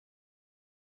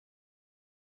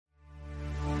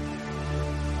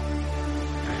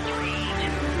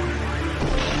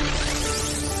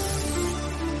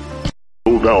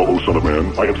thou, O son of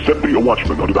man, I have set thee a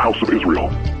watchman unto the house of Israel.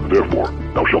 Therefore,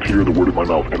 thou shalt hear the word of my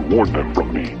mouth, and warn them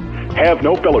from me. Have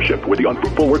no fellowship with the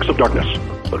unfruitful works of darkness,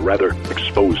 but rather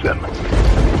expose them.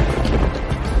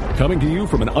 Coming to you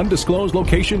from an undisclosed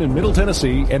location in Middle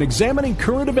Tennessee and examining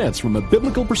current events from a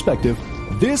biblical perspective,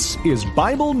 this is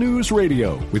Bible News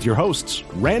Radio with your hosts,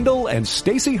 Randall and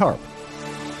Stacy Harp.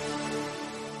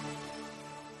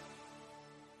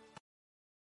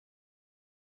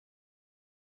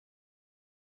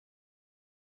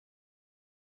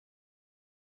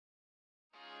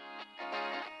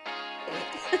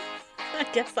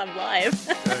 I guess I'm live.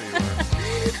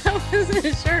 I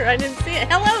wasn't sure. I didn't see it.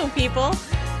 Hello, people.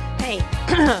 Hey,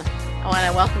 I want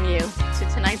to welcome you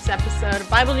to tonight's episode of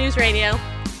Bible News Radio.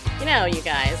 You know, you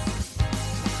guys,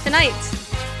 tonight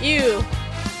you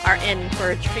are in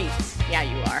for a treat. Yeah,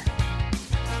 you are.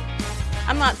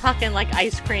 I'm not talking like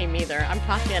ice cream either. I'm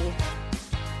talking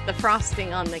the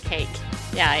frosting on the cake.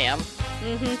 Yeah, I am.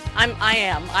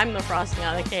 I'm the frosting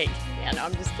on the cake. Yeah, no,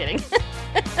 I'm just kidding.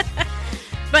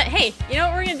 But hey, you know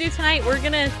what we're going to do tonight? We're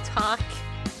going to talk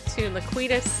to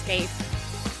Laquita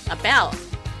Scaife about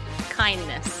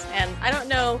kindness. And I don't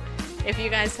know if you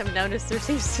guys have noticed, there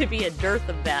seems to be a dearth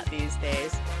of that these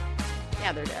days.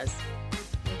 Yeah, there does.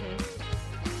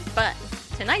 But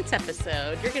tonight's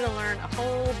episode, you're going to learn a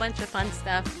whole bunch of fun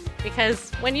stuff.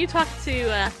 Because when you talk to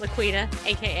Laquita,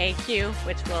 aka Q,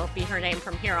 which will be her name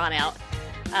from here on out,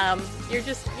 you're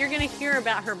going to hear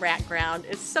about her background.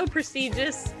 It's so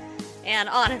prestigious. And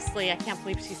honestly, I can't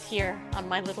believe she's here on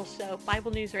my little show, Bible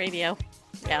News Radio.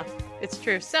 Yeah, it's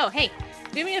true. So, hey,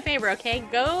 do me a favor, okay?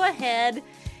 Go ahead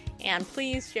and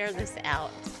please share this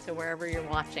out to wherever you're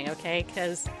watching, okay?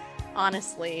 Because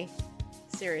honestly,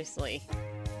 seriously,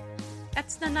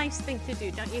 that's the nice thing to do,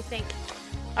 don't you think?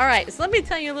 All right, so let me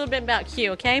tell you a little bit about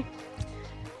Q, okay?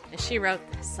 And she wrote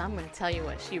this, so I'm going to tell you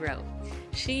what she wrote.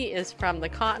 She is from the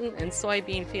cotton and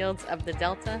soybean fields of the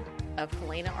Delta of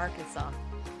Helena, Arkansas.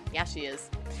 Yeah, she is.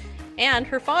 And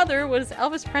her father was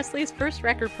Elvis Presley's first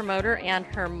record promoter, and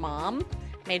her mom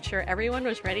made sure everyone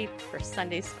was ready for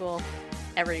Sunday school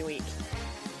every week.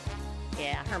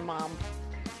 Yeah, her mom.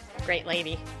 Great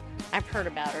lady. I've heard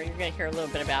about her. You're going to hear a little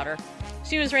bit about her.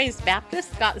 She was raised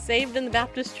Baptist, got saved in the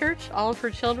Baptist church. All of her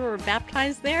children were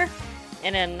baptized there.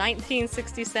 And in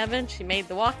 1967, she made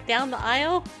the walk down the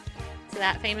aisle to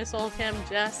that famous old hymn,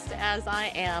 Just As I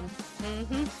Am.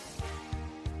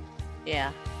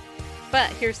 Yeah. But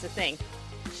here's the thing.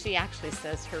 She actually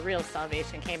says her real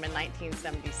salvation came in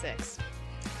 1976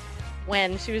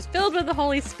 when she was filled with the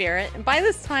Holy Spirit. And by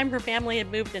this time, her family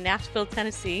had moved to Nashville,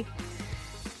 Tennessee.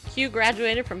 Q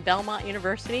graduated from Belmont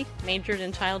University, majored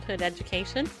in childhood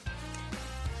education.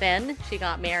 Then she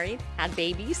got married, had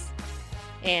babies,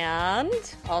 and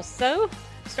also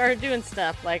started doing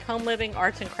stuff like home living,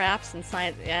 arts and crafts, and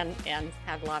science, and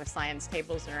had a lot of science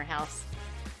tables in her house.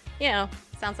 You know,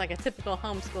 sounds like a typical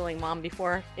homeschooling mom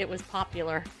before it was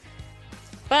popular.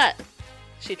 But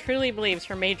she truly believes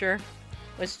her major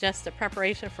was just a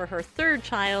preparation for her third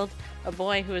child, a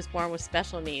boy who was born with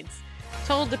special needs.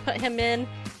 Told to put him in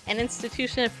an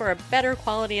institution for a better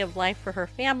quality of life for her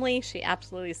family, she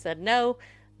absolutely said no.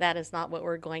 That is not what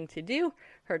we're going to do.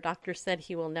 Her doctor said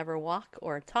he will never walk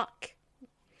or talk.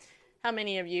 How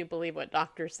many of you believe what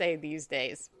doctors say these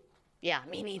days? Yeah,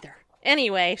 me neither.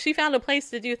 Anyway, she found a place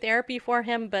to do therapy for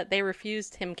him, but they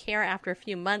refused him care after a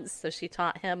few months, so she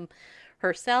taught him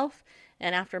herself.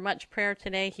 And after much prayer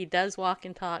today, he does walk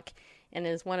and talk and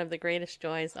is one of the greatest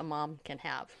joys a mom can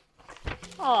have.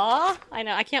 Aw, I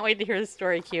know. I can't wait to hear this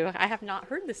story, Q. I have not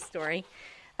heard this story.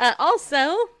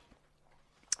 Also,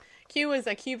 Q was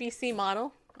a QVC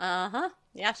model.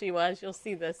 Yeah, she was. You'll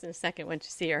see this in a second when you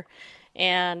see her.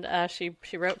 And she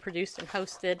wrote, produced, and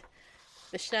hosted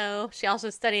the show. She also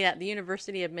studied at the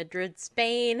University of Madrid,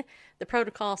 Spain, the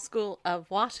Protocol School of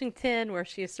Washington, where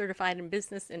she is certified in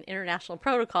business and international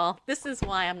protocol. This is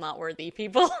why I'm not worthy,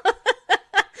 people.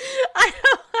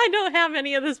 I don't have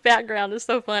any of this background. It's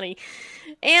so funny.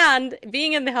 And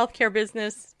being in the healthcare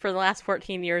business for the last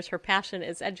 14 years, her passion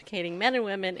is educating men and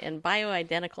women in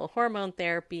bioidentical hormone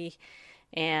therapy.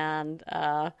 And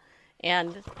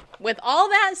with all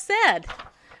that said,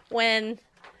 when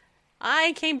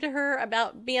I came to her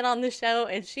about being on the show,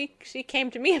 and she came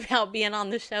to me about being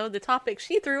on the show, the topic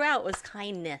she threw out was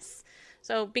kindness.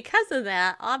 So because of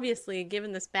that, obviously,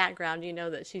 given this background, you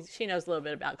know that she knows a little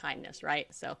bit about kindness, right?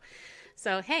 So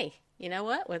hey, you know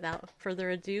what? Without further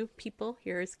ado, people,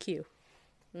 here is Q.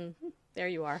 There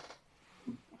you are.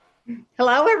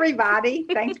 Hello, everybody.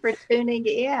 Thanks for tuning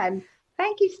in.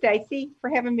 Thank you, Stacy,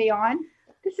 for having me on.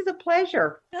 This is a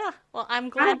pleasure. Yeah, well, I'm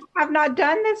glad. I've not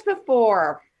done this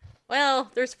before.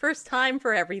 Well, there's first time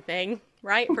for everything,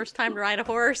 right? First time to ride a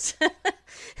horse.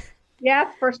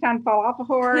 Yes, first time to fall off a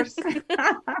horse.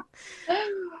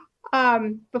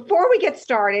 Before we get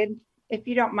started, if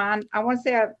you don't mind, I want to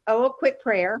say a little quick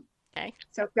prayer. Okay.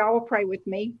 So if y'all will pray with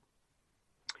me.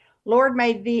 Lord,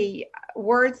 may the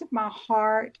words of my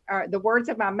heart, the words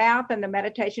of my mouth and the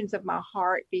meditations of my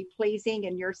heart be pleasing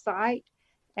in your sight.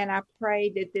 And I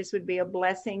pray that this would be a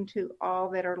blessing to all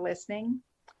that are listening.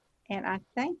 And I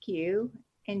thank you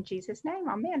in Jesus' name.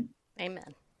 Amen.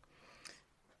 Amen.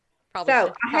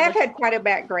 I have had quite a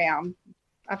background.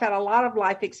 I've had a lot of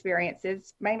life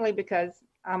experiences, mainly because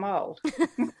I'm old.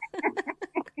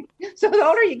 So the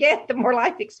older you get, the more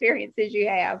life experiences you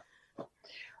have.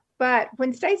 But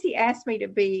when Stacy asked me to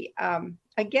be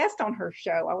a guest on her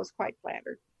show, I was quite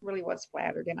flattered, really was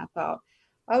flattered. And I thought,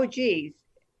 oh, geez,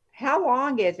 how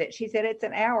long is it? She said, it's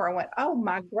an hour. I went, oh,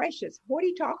 my gracious, what do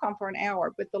you talk on for an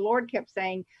hour? But the Lord kept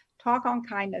saying, talk on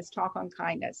kindness, talk on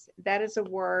kindness. That is a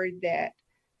word that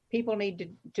people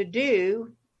need to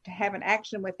do, to have an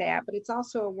action with that. But it's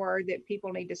also a word that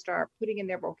people need to start putting in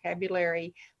their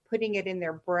vocabulary, putting it in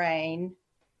their brain,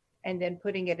 and then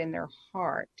putting it in their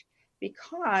heart.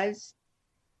 Because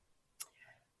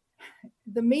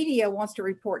the media wants to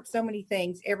report so many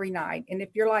things every night. And if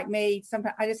you're like me,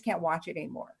 sometimes I just can't watch it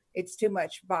anymore. It's too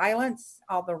much violence,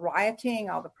 all the rioting,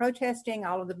 all the protesting,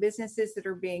 all of the businesses that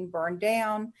are being burned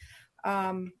down.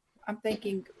 I'm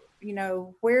thinking,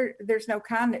 where there's no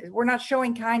kindness, we're not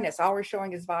showing kindness. All we're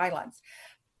showing is violence.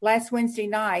 Last Wednesday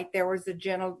night, there was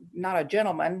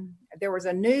there was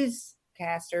a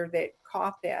newscaster that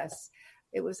caught this.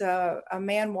 It was a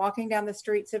man walking down the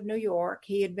streets of New York.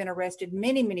 He had been arrested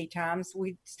many, many times.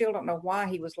 We still don't know why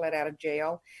he was let out of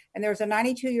jail. And there was a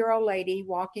 92-year-old lady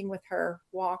walking with her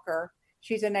walker.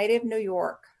 She's a native New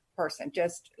York person,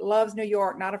 just loves New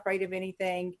York, not afraid of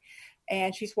anything.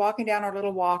 And she's walking down her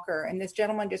little walker. And this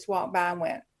gentleman just walked by and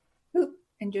went, whoop,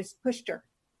 and just pushed her.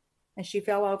 And she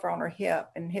fell over on her hip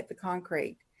and hit the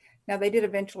concrete. Now, they did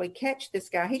eventually catch this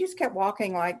guy. He just kept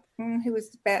walking like he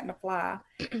was batting a fly.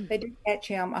 They did catch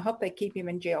him. I hope they keep him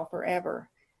in jail forever.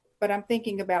 But I'm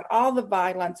thinking about all the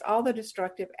violence, all the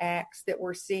destructive acts that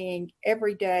we're seeing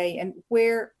every day. And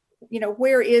where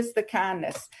is the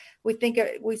kindness?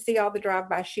 We see all the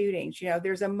drive-by shootings.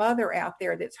 There's a mother out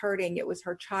there that's hurting. It was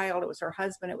her child. It was her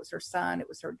husband. It was her son. It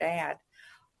was her dad.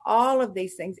 All of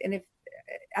these things. And if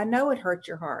I know it hurts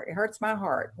your heart. It hurts my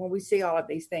heart when we see all of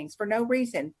these things for no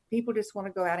reason. People just want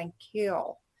to go out and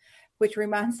kill, which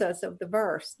reminds us of the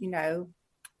verse, the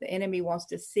enemy wants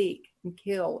to seek and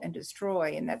kill and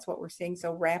destroy. And that's what we're seeing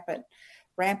so rampant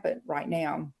right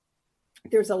now.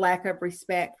 There's a lack of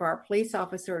respect for our police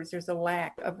officers. There's a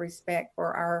lack of respect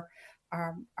for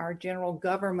our general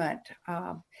government.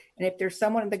 And if there's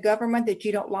someone in the government that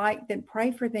you don't like, then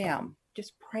pray for them.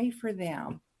 Just pray for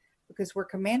them. Because we're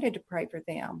commanded to pray for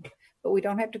them, but we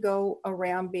don't have to go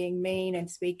around being mean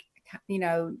and speak,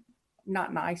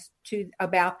 not nice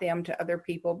about them to other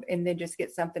people and then just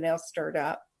get something else stirred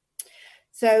up.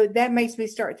 So that makes me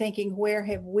start thinking, where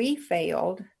have we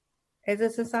failed as a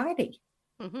society?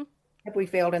 Mm-hmm. Have we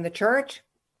failed in the church?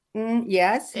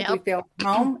 Yes. Yep. Have we failed at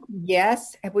home?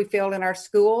 Yes. Have we failed in our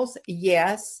schools?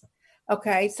 Yes.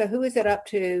 Okay. So who is it up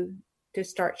to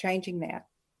start changing that?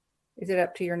 Is it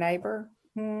up to your neighbor?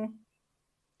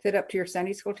 Is it up to your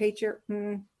Sunday school teacher?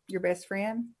 Your best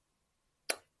friend?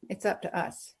 It's up to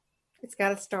us. It's got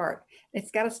to start.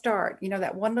 It's got to start.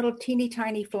 That one little teeny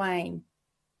tiny flame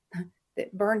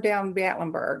that burned down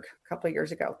Gatlinburg a couple of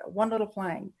years ago, that one little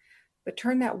flame. But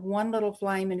turn that one little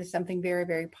flame into something very,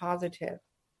 very positive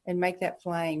and make that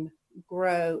flame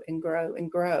grow and grow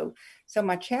and grow. So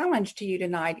my challenge to you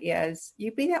tonight is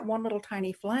you be that one little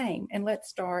tiny flame and let's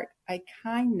start a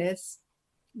kindness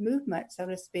movement, so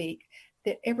to speak,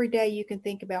 that every day you can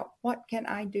think about, what can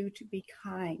I do to be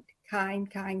kind?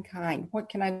 What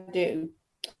can I do?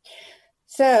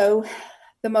 So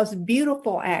the most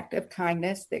beautiful act of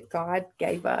kindness that God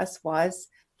gave us was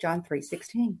John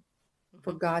 3:16.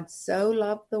 For God so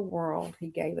loved the world, he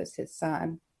gave us his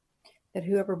son, that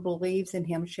whoever believes in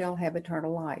him shall have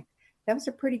eternal life. That's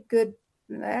a pretty big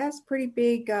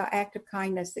act of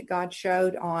kindness that God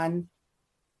showed on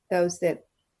those that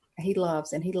he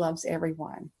loves, and he loves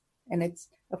everyone. And it's,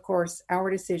 of course,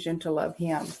 our decision to love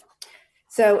him.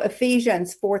 So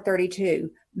Ephesians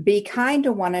 4:32, be kind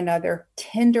to one another,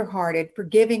 tenderhearted,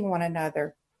 forgiving one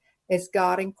another, as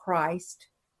God in Christ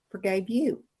forgave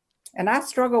you. And I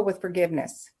struggle with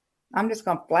forgiveness. I'm just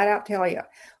going to flat out tell you,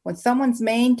 when someone's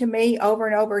mean to me over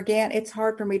and over again, it's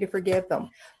hard for me to forgive them.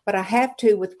 But I have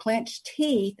to, with clenched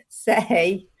teeth,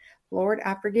 say, Lord,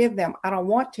 I forgive them. I don't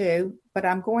want to, but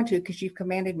I'm going to because you've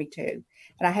commanded me to.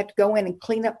 And I have to go in and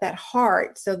clean up that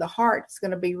heart. So the heart's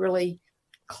going to be really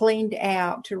cleaned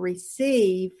out to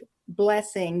receive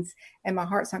blessings. And my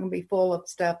heart's not going to be full of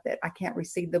stuff that I can't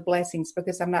receive the blessings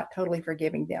because I'm not totally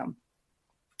forgiving them.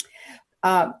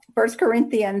 1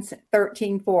 Corinthians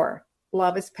 13:4.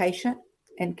 Love is patient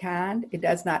and kind. It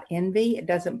does not envy. It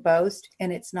doesn't boast.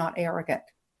 And it's not arrogant.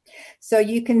 So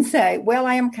you can say, well,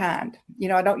 I am kind.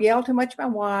 I don't yell too much at my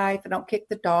wife. I don't kick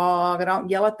the dog. I don't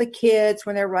yell at the kids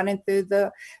when they're running through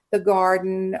the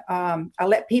garden. I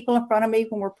let people in front of me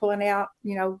when we're pulling out,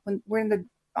 when we're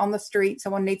on the street,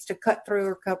 someone needs to cut through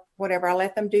or cut whatever. I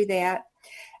let them do that.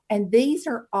 And these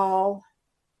are all,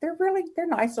 they're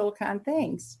nice little kind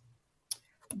things.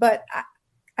 But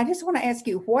I just want to ask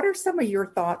you, what are some of your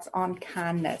thoughts on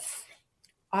kindness?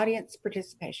 Audience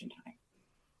participation time.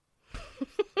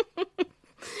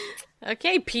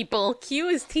 Okay, people, Q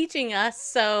is teaching us,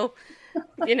 so,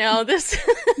 this.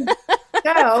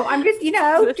 No, I'm just,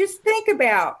 just think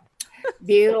about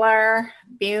Bueller,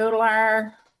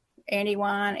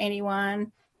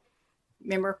 anyone.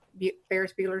 Remember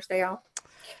Ferris Bueller's Day Off?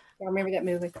 I remember that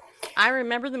movie. I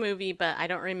remember the movie, but I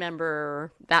don't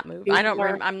remember that movie.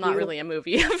 I'm not really a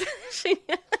movie.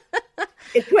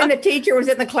 It's when the teacher was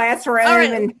in the classroom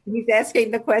and he's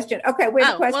asking the question. Okay, wait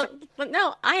a question. Well,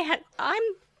 no, I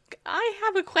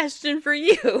have a question for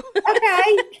you.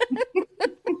 Okay.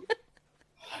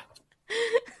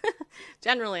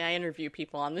 Generally, I interview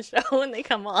people on the show when they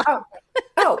come on.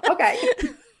 Oh, okay.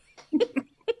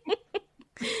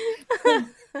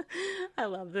 I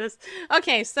love this.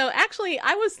 Okay, so actually,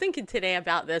 I was thinking today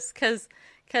about this because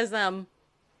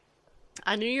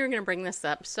I knew you were going to bring this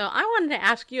up. So I wanted to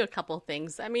ask you a couple of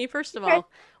things. I mean, first of all,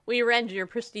 we read your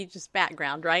prestigious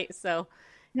background, right? So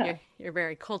your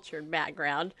very cultured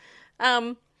background.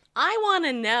 I want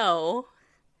to know,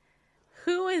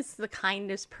 who is the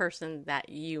kindest person that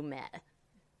you met?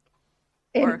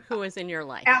 Or who is in your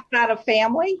life? Outside of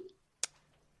family?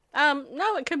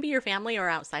 No, it could be your family or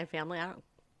outside family.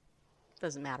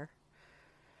 Doesn't matter.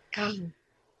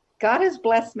 God has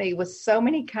blessed me with so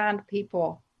many kind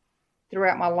people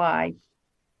throughout my life.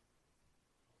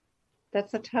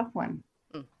 That's a tough one.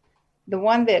 The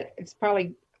one that is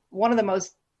probably one of the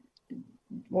most,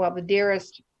 the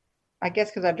dearest, I guess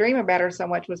because I dream about her so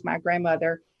much, was my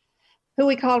grandmother, who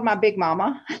we called my Big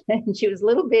Mama. And she was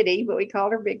little bitty, but we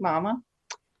called her Big Mama.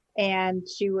 And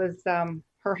she was,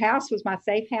 her house was my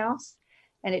safe house.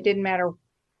 And it didn't matter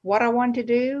what I wanted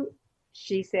to do.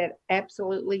 She said,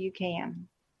 absolutely, you can.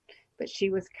 But she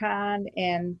was kind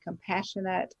and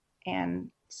compassionate and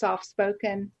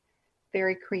soft-spoken,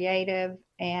 very creative,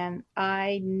 and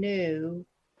I knew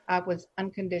I was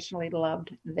unconditionally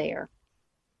loved there,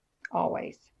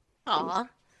 always. Aw.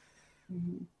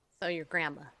 Mm-hmm. So your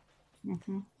grandma.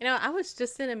 Mm-hmm. I was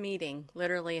just in a meeting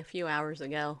literally a few hours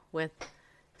ago with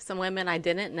some women I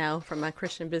didn't know from a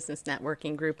Christian business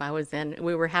networking group I was in.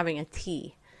 We were having a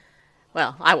tea.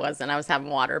 Well, I wasn't. I was having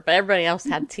water, but everybody else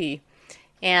had tea.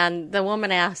 And the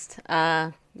woman asked,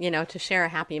 to share a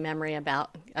happy memory about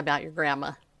your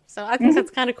grandma. So I think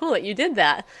that's kind of cool that you did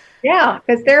that. Yeah,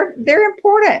 because they're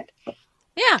important.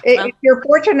 Yeah. If you're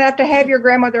fortunate enough to have your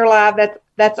grandmother alive,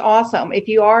 that's awesome. If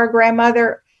you are a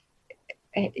grandmother,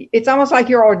 it's almost like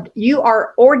you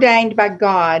are ordained by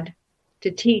God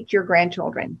to teach your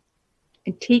grandchildren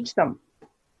and teach them.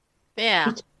 Yeah.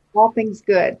 Teach all things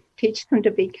good. Teach them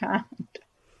to be kind.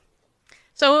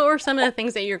 So what were some of the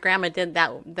things that your grandma did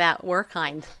that were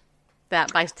kind?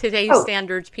 That by today's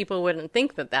standards, people wouldn't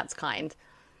think that that's kind.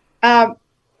 We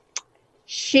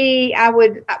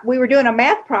were doing a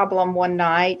math problem one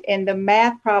night, and the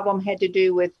math problem had to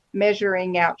do with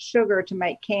measuring out sugar to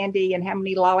make candy and how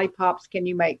many lollipops can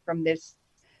you make from this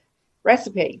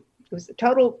recipe. It was a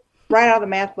total right out of the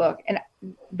math book. And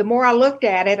the more I looked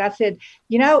at it, I said,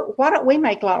 why don't we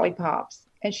make lollipops?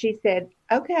 And she said,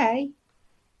 okay.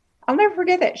 I'll never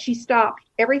forget that. She stopped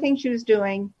everything she was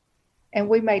doing, and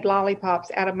we made lollipops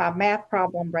out of my math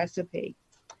problem recipe.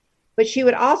 But she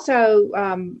would also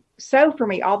sew for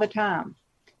me all the time.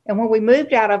 And when we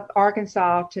moved out of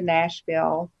Arkansas to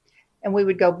Nashville, and we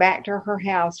would go back to her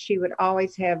house, she would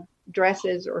always have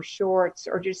dresses or shorts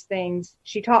or just things.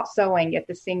 She taught sewing at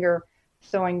the Singer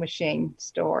sewing machine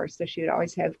store. So she would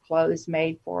always have clothes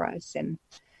made for us. And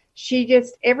she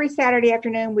just, every Saturday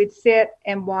afternoon, we'd sit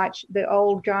and watch the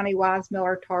old Johnny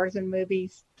Weissmuller Tarzan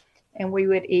movies. And we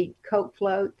would eat Coke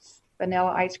floats,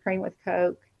 vanilla ice cream with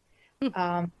Coke.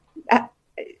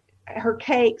 Her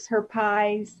cakes, her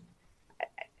pies.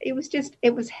 It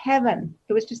was heaven.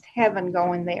 It was just heaven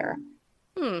going there.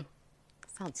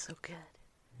 Sounds so good.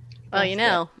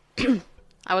 Well,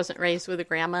 I wasn't raised with a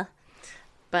grandma,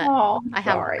 but Oh, I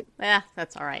have. sorry. Yeah,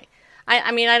 that's all right.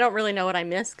 I mean, I don't really know what I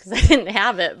missed because I didn't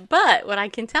have it. But what I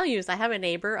can tell you is I have a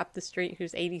neighbor up the street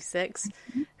who's 86,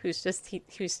 who's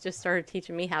just started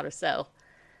teaching me how to sew,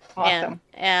 Awesome.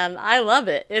 and I love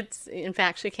it. It's in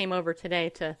fact she came over today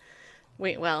to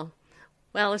wait. Well,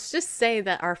 let's just say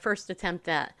that our first attempt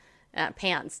at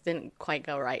pants didn't quite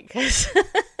go right because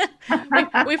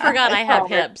we forgot I have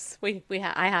hips.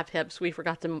 I have hips. We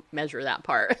forgot to measure that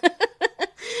part.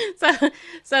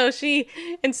 So she,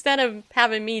 instead of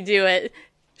having me do it,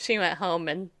 she went home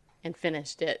and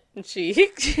finished it. And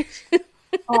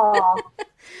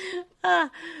Oh,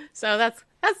 so that's,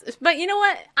 but you know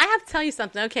what? I have to tell you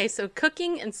something. Okay, so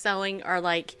cooking and sewing are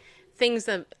like things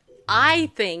that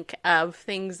I think of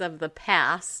things of the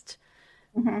past,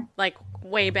 like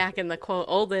way back in the quote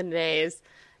olden days,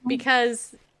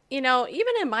 because,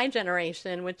 even in my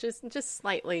generation, which is just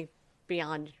slightly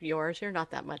beyond yours, you're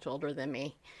not that much older than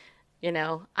me.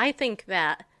 I think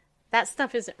that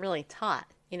stuff isn't really taught,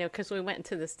 because we went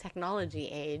into this technology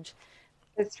age.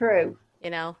 it's true.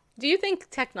 Do you think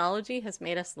technology has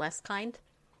made us less kind?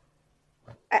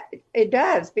 It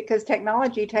does, because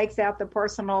technology takes out the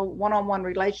personal one-on-one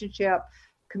relationship,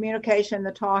 communication,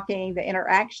 the talking, the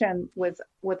interaction with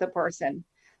a person.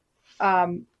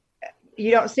 You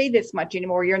don't see this much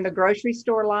anymore. You're in the grocery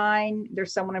store line,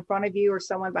 there's someone in front of you or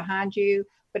someone behind you,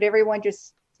 but everyone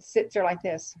just sits there like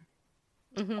this.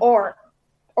 Or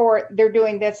they're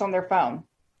doing this on their phone.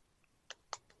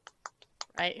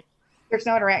 Right. There's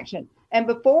no interaction. And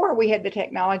before we had the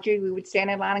technology, we would stand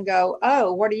in line and go,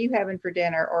 "Oh, what are you having for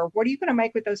dinner?" Or "What are you going to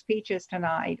make with those peaches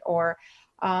tonight?" Or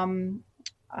 "How's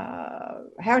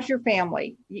your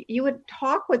family?" You would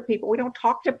talk with people. We don't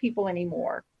talk to people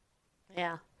anymore.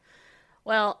 Yeah.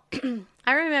 Well,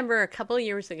 I remember a couple of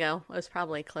years ago, it was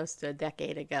probably close to a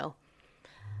decade ago,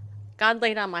 God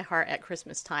laid on my heart at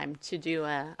Christmas time to do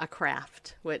a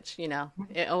craft, which,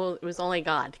 it was only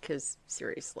God, because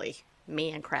seriously,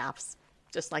 me and crafts,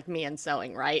 just like me and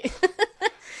sewing, right?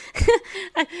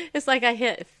 It's like I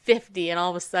hit 50 and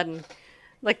all of a sudden,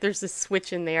 like there's this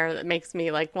switch in there that makes me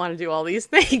like want to do all these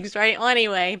things, right? Well,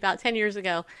 anyway, about 10 years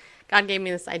ago, God gave me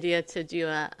this idea to do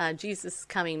a Jesus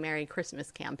Coming Merry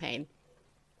Christmas campaign.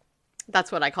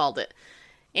 That's what I called it.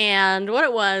 And what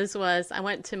it was I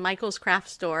went to Michael's craft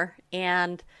store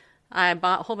and I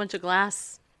bought a whole bunch of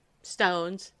glass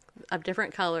stones of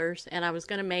different colors, and I was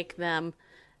going to make them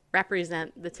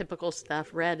represent the typical stuff.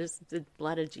 Red is the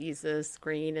blood of Jesus,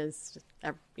 green is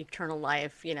eternal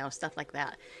life, stuff like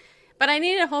that. But I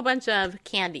needed a whole bunch of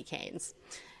candy canes.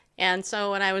 And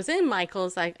so when I was in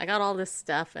Michael's, I got all this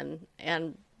stuff,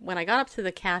 and when I got up to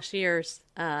the cashiers,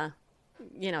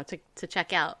 to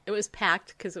check out, it was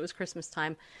packed because it was Christmas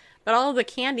time, but all of the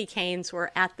candy canes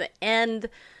were at the end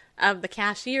of the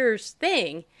cashier's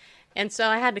thing. And so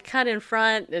I had to cut in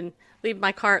front and leave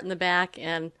my cart in the back.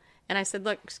 And I said,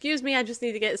 "Look, excuse me, I just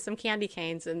need to get some candy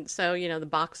canes." And so, the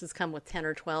boxes come with 10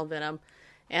 or 12 in them.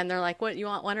 And they're like, "What, you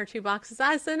want 1 or 2 boxes?"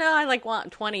 I said, "No, I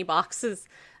want 20 boxes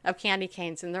of candy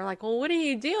canes." And they're like, "Well, what are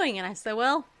you doing?" And I said,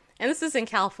 "Well," and this is in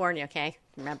California, okay?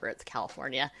 Remember, it's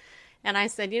California. And I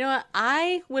said, "You know what?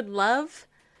 I would love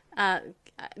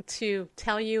to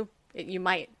tell you, you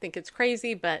might think it's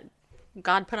crazy, but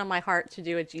God put on my heart to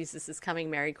do a Jesus is Coming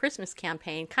Merry Christmas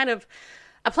campaign, kind of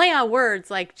a play on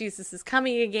words, like Jesus is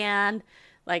coming again,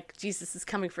 like Jesus is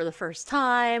coming for the first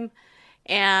time."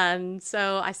 And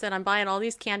so I said, "I'm buying all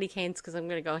these candy canes because I'm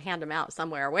going to go hand them out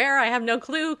somewhere. Where? I have no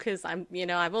clue, because I've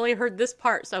only heard this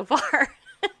part so far."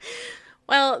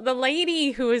 Well, the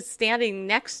lady who was standing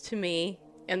next to me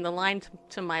in the line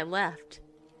to my left,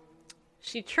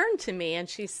 she turned to me and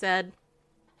she said,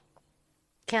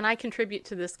 "Can I contribute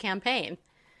to this campaign?"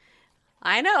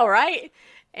 I know, right?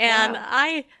 And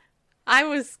wow. I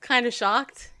was kind of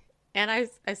shocked. And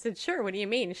I said, "Sure, what do you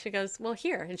mean?" She goes, "Well,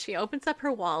 here." And she opens up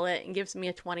her wallet and gives me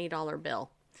a $20 bill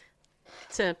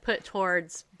to put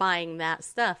towards buying that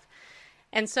stuff.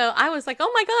 And so I was like,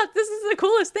 "Oh my God, this is the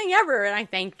coolest thing ever." And I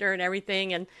thanked her and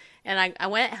everything. And I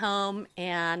went home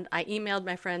and I emailed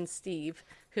my friend Steve,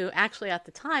 who actually at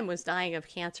the time was dying of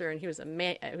cancer, and he was a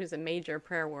major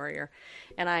prayer warrior.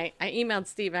 And I emailed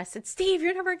Steve and I said, "Steve,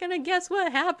 you're never going to guess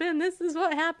what happened. This is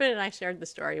what happened." And I shared the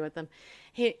story with him.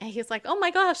 He's like, "Oh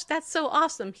my gosh, that's so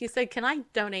awesome." He said, "Can I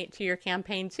donate to your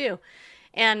campaign too?"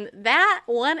 And that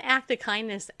one act of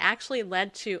kindness actually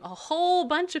led to a whole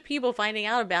bunch of people finding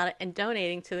out about it and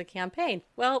donating to the campaign.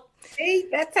 Well, see,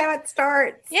 that's how it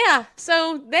starts. Yeah.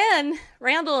 So then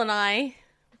Randall's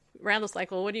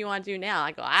like, "Well, what do you want to do now?"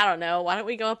 I go, "I don't know. Why don't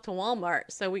we go up to Walmart?"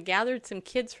 So we gathered some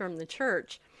kids from the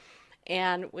church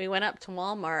and we went up to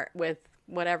Walmart with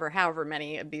whatever, however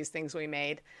many of these things we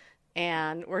made.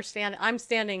 And I'm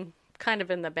standing kind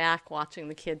of in the back watching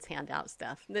the kids hand out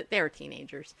stuff. They were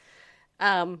teenagers.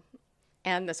 And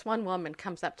this one woman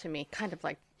comes up to me kind of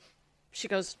like, she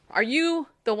goes, "Are you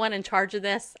the one in charge of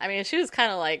this?" I mean, she was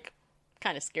kind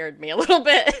of scared me a little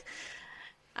bit.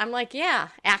 I'm like, "Yeah,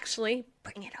 actually,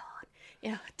 bring it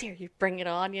on. Dare you bring it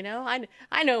on,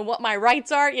 I know what my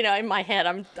rights are, in my head.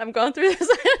 I'm going through this.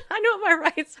 I know what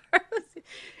my rights are."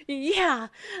 Yeah.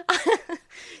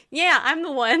 Yeah, I'm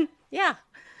the one. Yeah.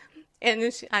 And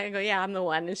then I go, "Yeah, I'm the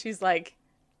one." And she's like,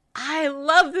 "I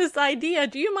love this idea.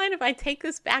 Do you mind if I take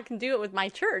this back and do it with my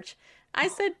church?" I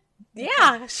said,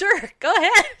 "Yeah, sure. Go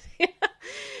ahead."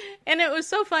 And it was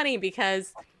so funny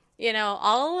because,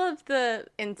 all of the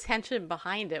intention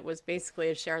behind it was basically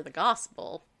to share the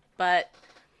gospel. But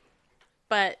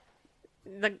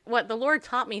what the Lord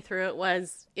taught me through it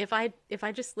was if I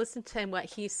just listen to him, what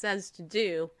he says to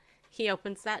do, he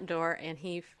opens that door and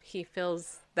he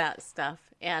fills that stuff.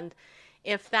 And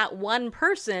if that one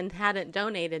person hadn't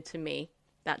donated to me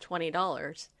that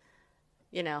 $20,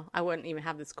 I wouldn't even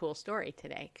have this cool story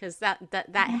today, because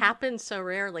that happens so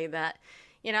rarely that,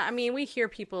 we hear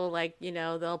people like,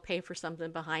 they'll pay for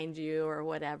something behind you or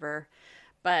whatever.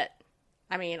 But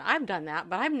I've done that,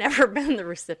 but I've never been the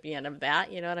recipient of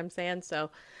that. You know what I'm saying? So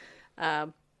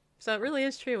it really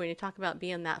is true when you talk about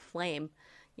being that flame,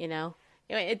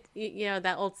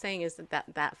 that old saying is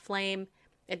that flame,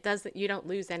 you don't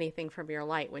lose anything from your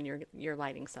light when you're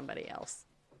lighting somebody else.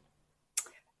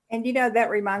 And that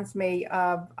reminds me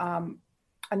of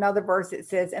another verse that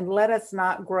says, "And let us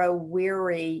not grow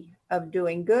weary of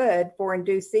doing good, for in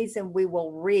due season we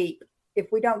will reap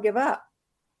if we don't give up."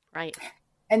 Right.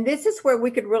 And this is where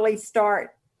we could really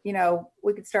start,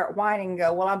 we could start whining and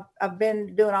go, "Well, I've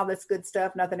been doing all this good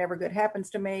stuff. Nothing ever good happens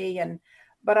to me.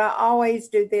 But I always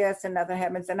do this and nothing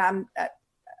happens. And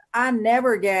I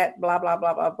never get blah, blah,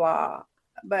 blah, blah, blah."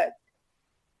 But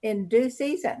in due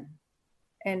season,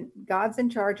 and God's in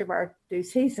charge of our due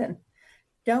season,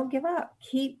 don't give up.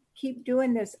 Keep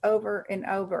doing this over and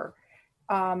over.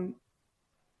 And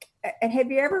have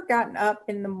you ever gotten up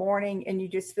in the morning and you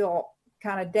just feel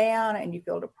kind of down and you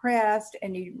feel depressed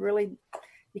and you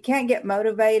can't get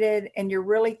motivated and you're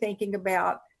really thinking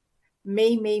about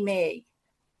me.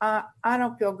 I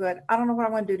don't feel good. I don't know what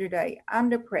I'm going to do today. I'm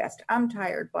depressed. I'm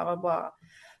tired, blah, blah, blah.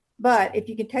 But if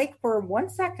you can take for 1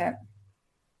 second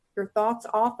your thoughts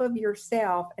off of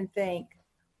yourself and think,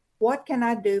 what can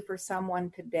I do for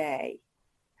someone today?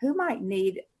 Who might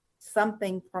need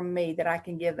something from me that I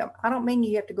can give them? I don't mean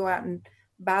you have to go out and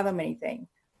buy them anything.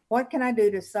 What can I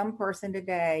do to some person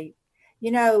today?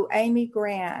 Amy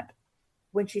Grant,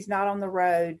 when she's not on the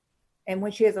road and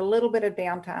when she has a little bit of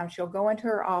downtime, she'll go into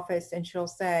her office and she'll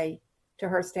say to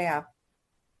her staff,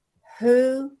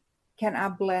 "Who can I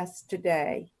bless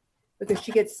today?" Because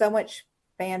she gets so much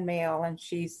fan mail and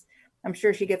I'm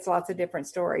sure she gets lots of different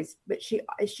stories, but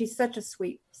she's such a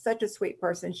sweet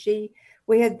person.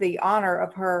 We had the honor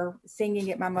of her singing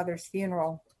at my mother's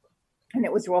funeral. And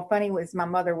it was real funny was my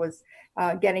mother was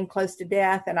getting close to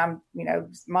death. And I'm,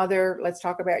 "Mother, let's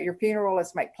talk about your funeral.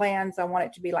 Let's make plans. I want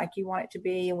it to be like you want it to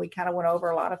be." And we kind of went over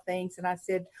a lot of things. And I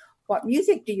said, "What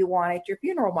music do you want at your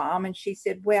funeral, Mom?" And she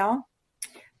said, "Well,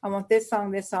 I want this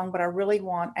song, but I really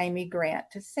want Amy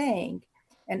Grant to sing."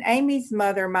 And Amy's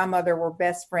mother, my mother were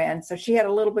best friends. So she had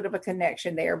a little bit of a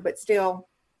connection there, but still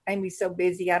Amy's so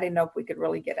busy. I didn't know if we could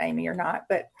really get Amy or not.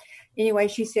 But anyway,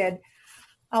 she said,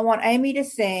 "I want Amy to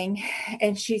sing."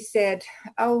 And she said,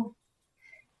 "Oh,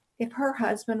 if her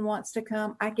husband wants to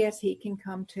come, I guess he can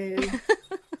come too."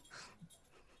 I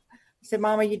said,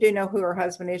 "Mama, you do know who her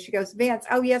husband is?" She goes, "Vince."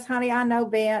 "Oh, yes, honey, I know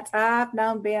Vince. I've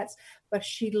known Vince." But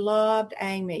she loved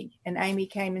Amy. And Amy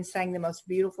came and sang the most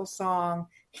beautiful song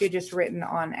she had just written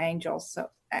on angels. So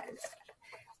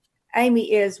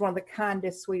Amy is one of the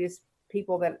kindest, sweetest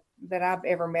people that I've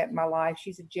ever met in my life.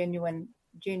 She's a genuine,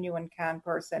 kind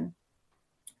person.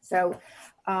 So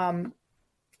I'm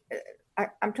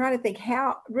trying to think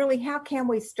how can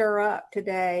we stir up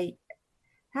today?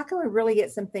 How can we really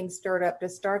get some things stirred up to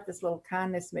start this little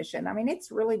kindness mission? It's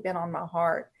really been on my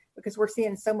heart because we're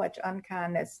seeing so much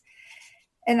unkindness.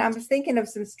 And I was thinking of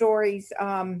some stories.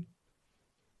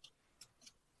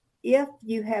 If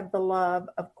you have the love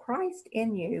of Christ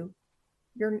in you,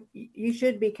 you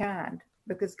should be kind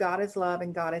because God is love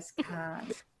and God is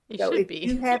kind. So if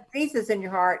you have Jesus in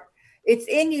your heart, it's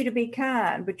in you to be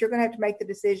kind, but you're going to have to make the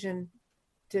decision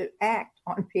to act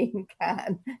on being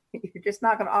kind. You're just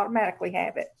not going to automatically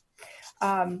have it.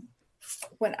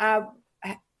 When I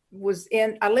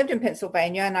lived in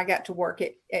Pennsylvania and I got to work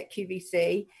at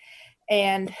QVC,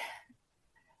 and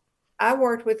I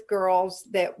worked with girls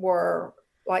that were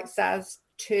like size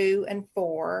 2 and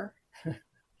 4.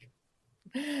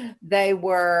 They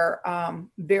were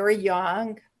very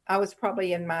young. I was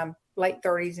probably in my late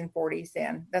 30s and 40s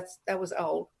then. That was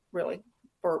old, really,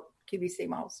 for QVC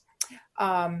models.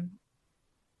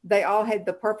 They all had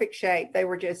the perfect shape. They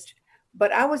were just,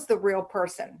 but I was the real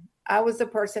person. I was the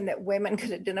person that women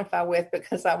could identify with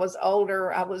because I was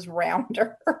older. I was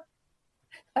rounder.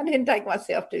 I didn't take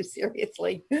myself too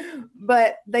seriously,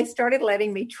 but they started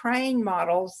letting me train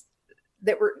models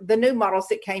that were the new models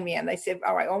that came in. They said,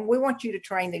 all right, well, we want you to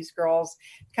train these girls,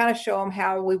 kind of show them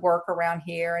how we work around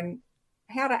here and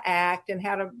how to act and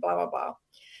how to blah, blah, blah.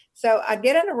 So I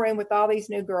get in a room with all these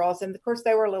new girls, and of course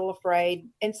they were a little afraid,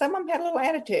 and some of them had a little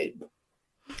attitude.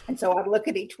 And so I'd look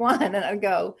at each one and I'd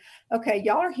go, okay,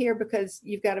 y'all are here because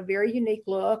you've got a very unique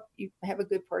look. You have a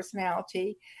good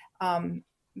personality.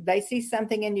 They see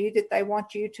something in you that they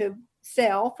want you to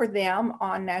sell for them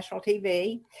on national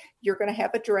TV. You're going to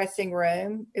have a dressing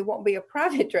room. It won't be a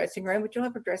private dressing room, but you'll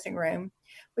have a dressing room.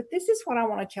 But this is what I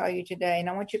want to tell you today, and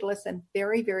I want you to listen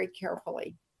very, very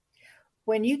carefully.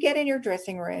 When you get in your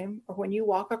dressing room or when you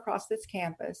walk across this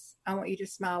campus, I want you to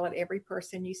smile at every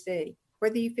person you see.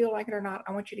 Whether you feel like it or not,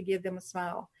 I want you to give them a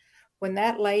smile. When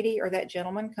that lady or that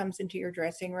gentleman comes into your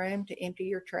dressing room to empty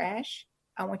your trash,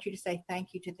 I want you to say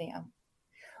thank you to them.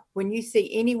 When you see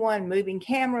anyone moving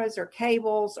cameras or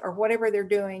cables or whatever they're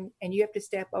doing and you have to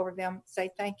step over them,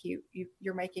 say thank you.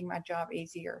 You're making my job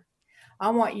easier.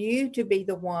 I want you to be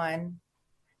the one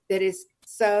that is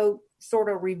so sort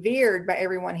of revered by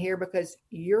everyone here because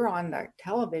you're on the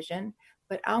television,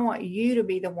 but I want you to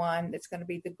be the one that's going to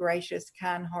be the gracious,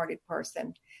 kind-hearted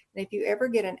person. And if you ever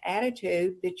get an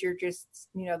attitude that you're just,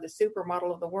 the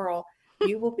supermodel of the world,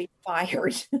 you will be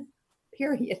fired,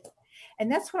 period. And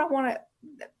that's what I want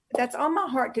to, that's on my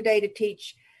heart today to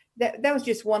teach. That was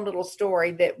just one little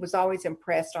story that was always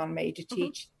impressed on me to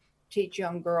teach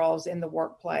young girls in the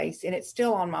workplace. And it's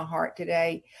still on my heart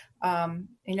today. When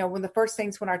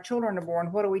our children are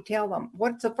born, what do we tell them?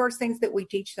 What's the first things that we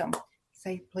teach them?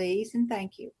 Say please and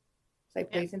thank you. Say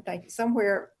please and thank you.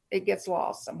 Somewhere it gets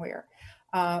lost somewhere.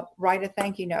 Write a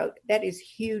thank you note. That is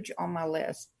huge on my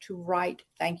list, to write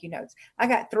thank you notes. I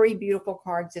got 3 beautiful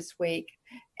cards this week,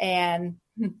 and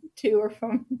 2 are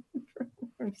from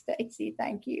Stacy.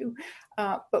 Thank you.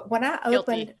 But when I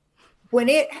opened,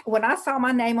 when I saw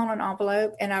my name on an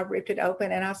envelope and I ripped it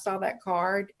open and I saw that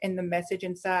card and the message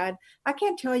inside, I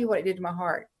can't tell you what it did to my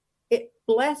heart. It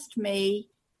blessed me.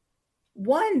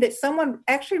 One, that someone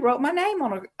actually wrote my name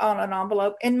on an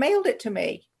envelope and mailed it to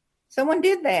me. Someone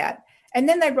did that. And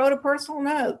then they wrote a personal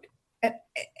note.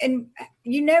 And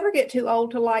you never get too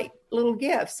old to like little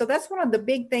gifts. So that's one of the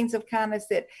big things of kindness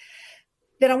that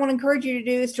I want to encourage you to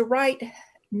do, is to write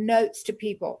notes to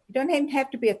people. You don't even have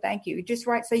to be a thank you. Just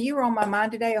write, say, you were on my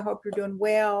mind today. I hope you're doing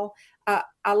well.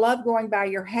 I love going by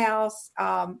your house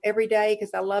every day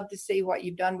because I love to see what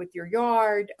you've done with your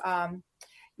yard.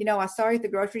 I saw you at the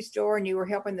grocery store and you were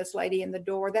helping this lady in the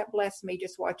door. That blessed me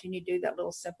just watching you do that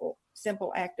little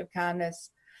simple act of kindness.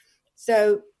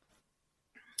 So,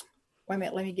 wait a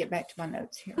minute, let me get back to my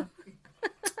notes here.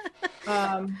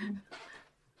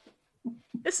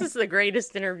 This is the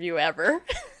greatest interview ever.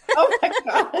 Oh my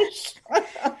gosh.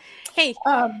 Hey,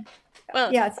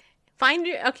 yes.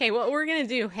 What we're going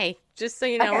to do, just so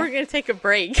you know, we're going to take a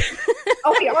break.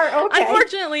 Oh, we are? Okay.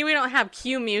 Unfortunately, we don't have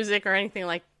Q music or anything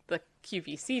like the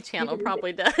QVC channel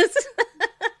probably does.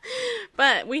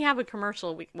 But we have a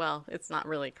commercial. It's not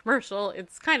really a commercial.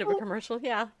 It's kind of a commercial,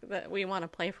 that we want to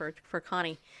play for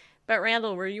Connie. But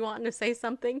Randall, were you wanting to say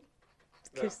something?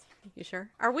 No. You sure?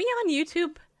 Are we on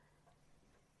YouTube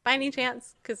by any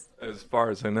chance? Cause... As far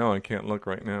as I know, I can't look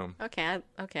right now.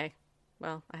 Okay.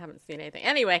 Well, I haven't seen anything.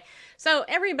 Anyway, so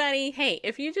everybody, hey,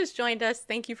 if you just joined us,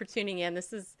 thank you for tuning in.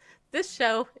 This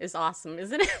show is awesome,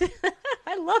 isn't it?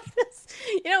 I love this.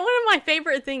 One of my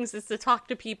favorite things is to talk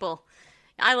to people.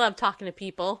 I love talking to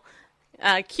people.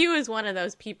 Q is one of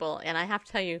those people, and I have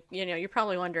to tell you, you're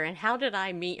probably wondering, how did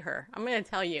I meet her? I'm going to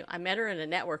tell you. I met her in a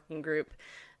networking group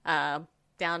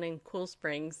down in Cool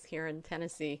Springs here in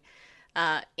Tennessee.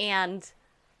 And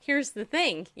here's the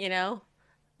thing,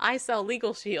 I sell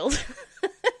Legal Shield.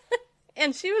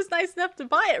 And she was nice enough to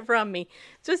buy it from me.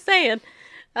 Just saying.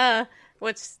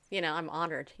 Which, I'm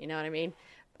honored. You know what I mean?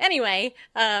 Anyway,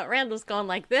 Randall's going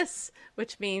like this,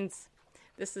 which means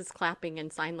this is clapping in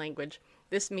sign language.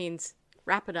 This means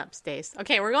wrap it up, Stace.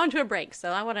 Okay, we're going to a break. So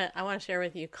I want to share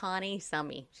with you Connie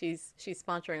Summy. She's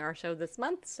sponsoring our show this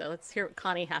month. So let's hear what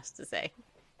Connie has to say.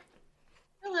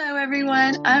 Hello,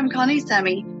 everyone. I'm Connie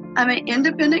Summy. I'm an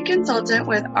independent consultant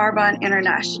with Arbonne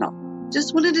International.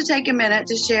 just wanted to take a minute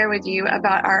to share with you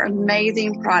about our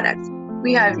amazing products.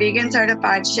 We have vegan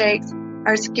certified shakes.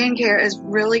 Our skincare is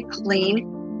really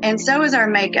clean, and so is our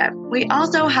makeup. We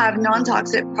also have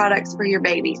non-toxic products for your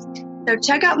babies. So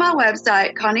check out my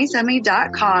website,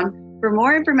 ConnieSummy.com, for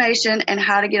more information and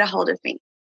how to get a hold of me.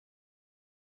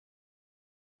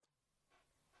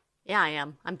 Yeah, I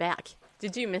am. I'm back.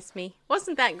 Did you miss me?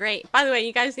 Wasn't that great? By the way,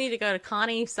 you guys need to go to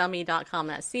ConnieSummy.com.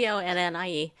 That's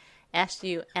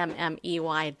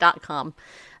ConnieSummey.com.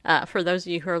 For those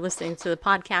of you who are listening to the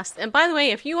podcast. And by the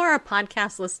way, if you are a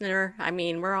podcast listener, I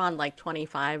mean, we're on like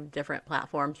 25 different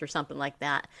platforms or something like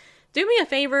that. Do me a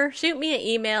favor, shoot me an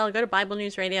email, go to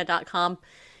BibleNewsRadio.com,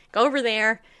 go over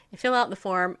there and fill out the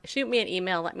form, shoot me an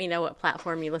email, let me know what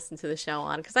platform you listen to the show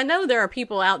on. Because I know there are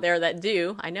people out there that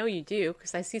do. I know you do,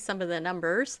 because I see some of the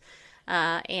numbers.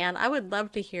 And I would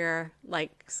love to hear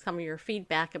like some of your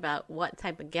feedback about what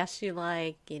type of guests you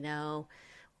like, you know,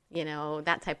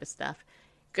 that type of stuff.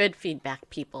 Good feedback,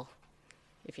 people.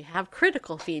 If you have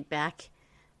critical feedback,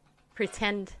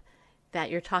 pretend that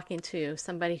you're talking to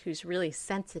somebody who's really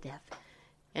sensitive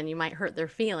and you might hurt their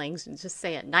feelings, and just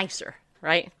say it nicer,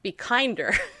 right? Be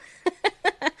kinder.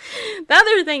 The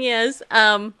other thing is,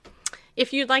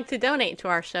 if you'd like to donate to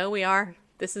our show,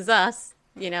 this is us,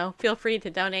 feel free to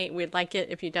donate. We'd like it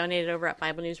if you donate it over at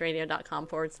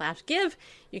BibleNewsRadio.com/give.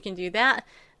 You can do that.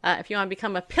 If you want to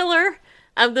become a pillar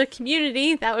of the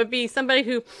community, that would be somebody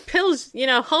who holds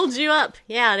you up.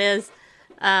 Yeah, it is.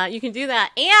 You can do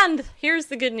that. And here's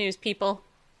the good news, people.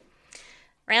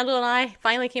 Randall and I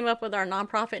finally came up with our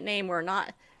nonprofit name.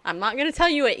 I'm not going to tell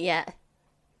you it yet,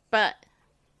 but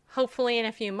hopefully in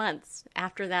a few months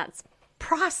after that's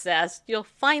processed, you'll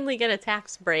finally get a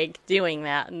tax break doing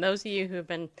that. And those of you who have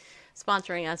been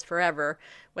sponsoring us forever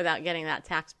without getting that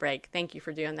tax break, thank you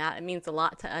for doing that. It means a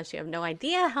lot to us. You have no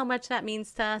idea how much that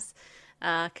means to us,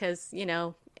 because,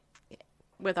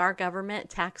 with our government,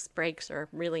 tax breaks are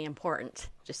really important,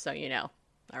 just so you know.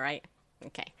 All right?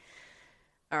 Okay.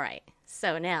 All right.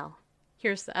 So now,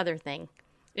 here's the other thing.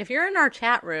 If you're in our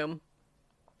chat room,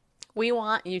 we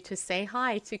want you to say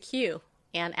hi to Q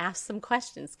and ask some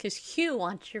questions, because Q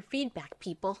wants your feedback,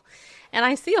 people. And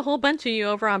I see a whole bunch of you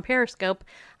over on Periscope.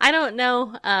 I don't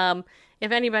know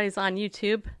if anybody's on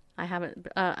YouTube. I haven't.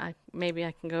 Maybe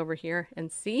I can go over here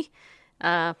and see.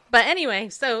 But anyway,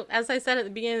 so as I said at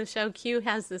the beginning of the show, Q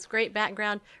has this great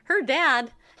background. Her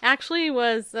dad actually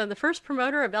was the first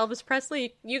promoter of Elvis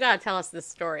Presley. You got to tell us this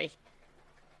story.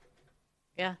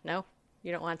 Yeah, no?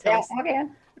 You don't want to tell us? Okay.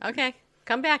 Okay,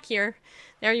 come back here.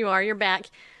 There you are. You're back.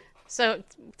 So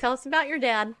tell us about your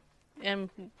dad and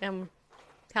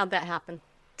how'd that happen.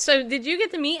 So did you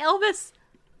get to meet Elvis?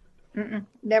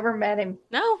 Never met him.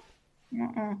 No?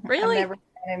 Really? I never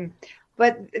met him.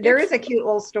 But there is a cute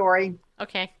little story.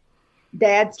 Okay.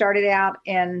 Dad started out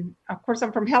of course,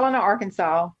 I'm from Helena,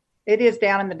 Arkansas. It is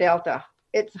down in the Delta.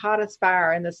 It's hot as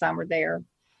fire in the summer there.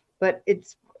 But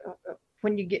it's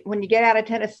when you get out of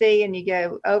Tennessee and you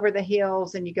go over the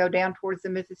hills and you go down towards the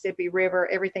Mississippi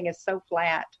River, everything is so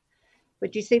flat.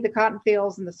 But you see the cotton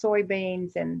fields and the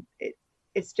soybeans, and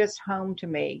it's just home to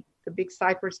me. The big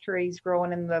cypress trees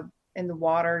growing in the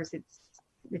waters.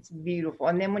 It's beautiful.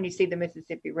 And then when you see the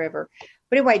Mississippi River.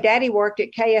 But anyway, Daddy worked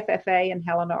at KFFA in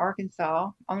Helena, Arkansas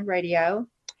on radio.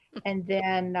 And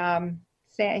then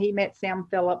he met Sam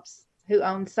Phillips, who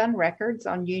owned Sun Records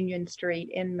on Union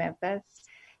Street in Memphis.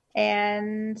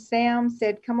 And Sam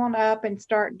said, come on up and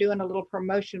start doing a little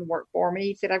promotion work for me.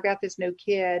 He said, I've got this new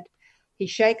kid. He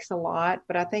shakes a lot,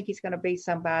 but I think he's going to be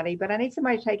somebody. But I need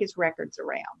somebody to take his records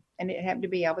around. And it happened to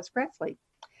be Elvis Presley.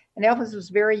 And Elvis was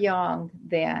very young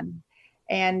then.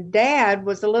 And Dad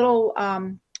was a little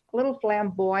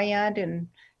flamboyant, and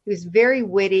he was very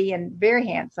witty and very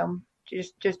handsome,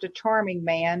 just a charming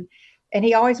man. And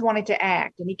he always wanted to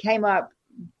act. And he came up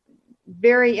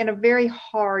in a very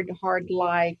hard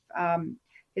life.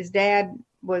 His dad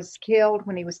was killed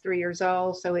when he was 3 years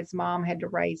old, so his mom had to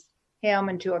raise him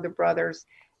and two other brothers,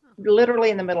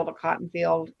 literally in the middle of a cotton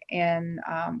field and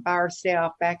by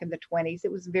herself back in the 1920s.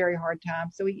 It was a very hard time.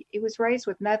 So he was raised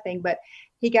with nothing, but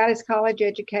he got his college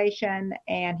education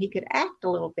and he could act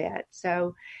a little bit.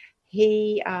 So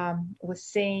he was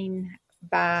seen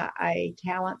by a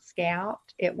talent scout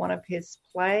at one of his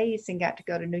plays and got to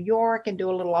go to New York and do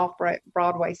a little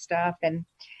off-Broadway stuff. And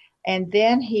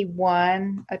then he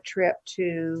won a trip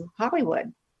to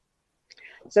Hollywood.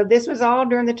 So this was all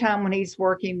during the time when he's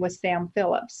working with Sam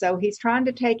Phillips. So he's trying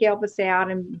to take Elvis out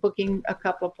and booking a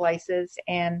couple of places.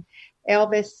 And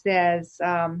Elvis says,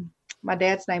 my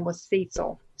dad's name was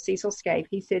Cecil Scaife.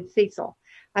 He said, Cecil,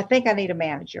 I think I need a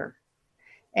manager.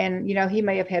 And, he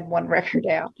may have had one record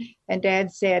out. And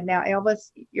Dad said, now,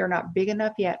 Elvis, you're not big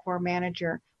enough yet for a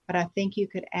manager, but I think you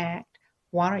could act.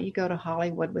 Why don't you go to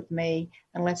Hollywood with me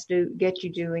and let's get you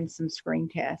doing some screen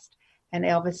tests? And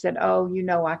Elvis said, oh,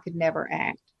 I could never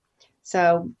act.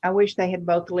 So I wish they had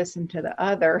both listened to the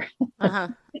other. Uh-huh.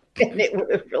 And it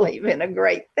would have really been a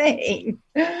great thing.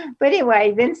 But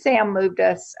anyway, then Sam moved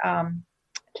us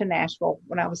to Nashville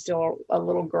when I was still a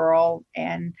little girl.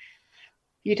 And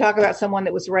you talk about someone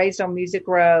that was raised on Music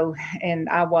Row, and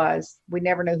I was. We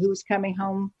never knew who was coming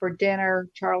home for dinner.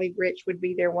 Charlie Rich would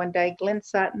be there one day. Glenn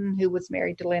Sutton, who was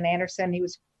married to Lynn Anderson, he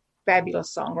was a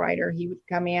fabulous songwriter. He would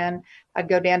come in. I'd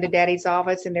go down to Daddy's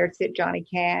office, and there'd sit Johnny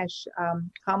Cash.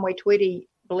 Conway Twitty,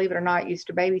 believe it or not, used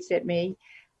to babysit me.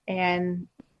 And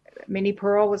Minnie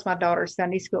Pearl was my daughter's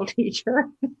Sunday school teacher.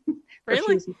 Really?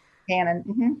 She was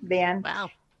canon then.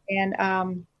 Wow.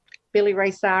 And Billy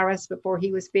Ray Cyrus, before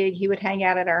he was big, he would hang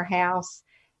out at our house,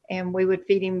 and we would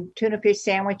feed him tuna fish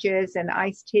sandwiches and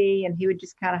iced tea, and he would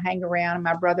just kind of hang around. And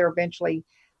my brother eventually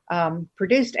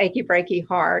produced Achy Breaky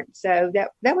Heart. So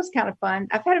that was kind of fun.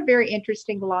 I've had a very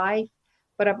interesting life,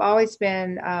 but I've always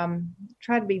been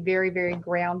trying to be very, very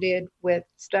grounded with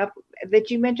stuff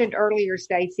that you mentioned earlier,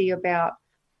 Stacy, about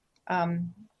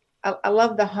I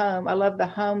love the home. I love the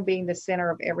home being the center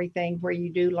of everything, where you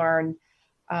do learn,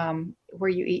 where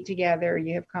you eat together,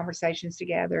 you have conversations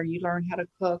together, you learn how to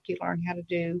cook, you learn how to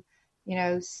do,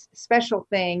 special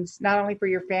things, not only for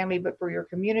your family, but for your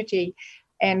community.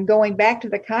 And going back to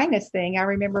the kindness thing, I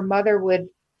remember Mother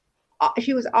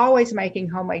she was always making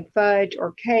homemade fudge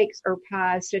or cakes or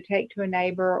pies to take to a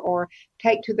neighbor, or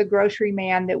take to the grocery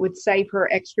man that would save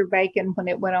her extra bacon when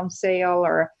it went on sale,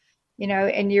 or,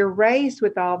 and you're raised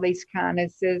with all these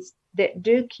kindnesses that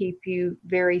do keep you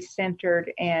very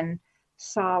centered and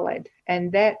solid.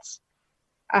 And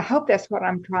I hope that's what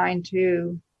I'm trying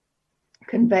to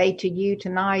convey to you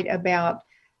tonight about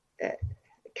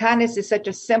kindness is such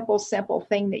a simple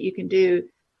thing that you can do,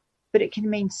 but it can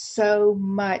mean so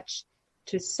much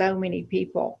to so many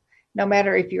people, no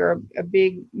matter if you're a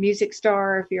big music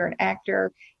star, if you're an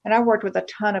actor. And I worked with a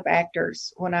ton of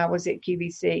actors when I was at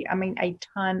QVC. I mean, a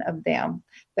ton of them.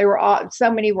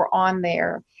 So many were on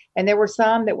there. And there were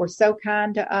some that were so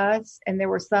kind to us, and there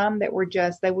were some that were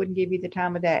they wouldn't give you the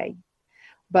time of day.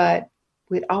 But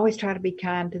we'd always try to be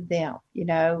kind to them,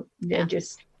 and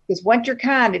just because once you're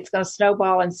kind, it's going to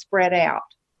snowball and spread out.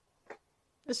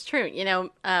 It's true.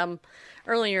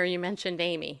 Earlier you mentioned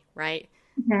Amy, right?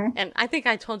 Mm-hmm. And I think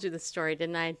I told you the story,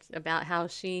 didn't I, about how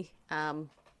she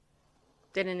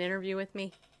did an interview with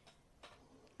me?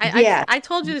 I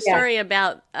told you the story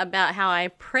about how I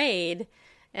prayed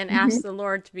and asked the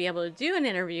Lord to be able to do an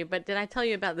interview, but did I tell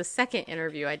you about the second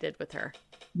interview I did with her?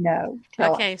 No.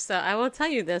 Okay, so I will tell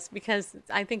you this because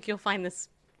I think you'll find this,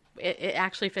 it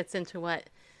actually fits into what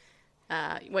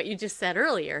you just said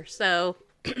earlier. So,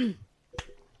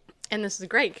 and this is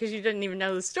great because you didn't even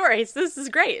know the story. So this is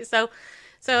great. So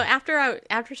after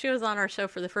she was on our show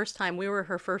for the first time, we were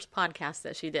her first podcast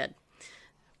that she did,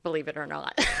 believe it or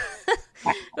not,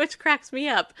 which cracks me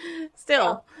up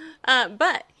still.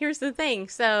 But here's the thing.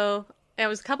 So it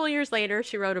was a couple of years later,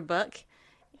 she wrote a book.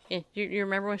 You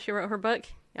remember when she wrote her book?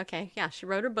 Okay. Yeah. She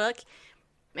wrote her book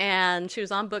and she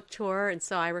was on book tour. And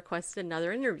so I requested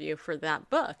another interview for that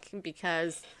book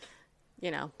because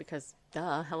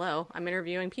hello, I'm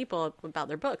interviewing people about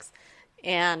their books.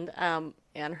 And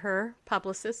her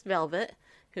publicist, Velvet,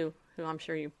 who I'm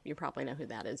sure you probably know who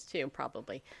that is too,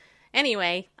 probably.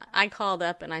 Anyway, I called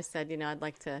up and I said, I'd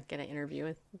like to get an interview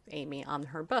with Amy on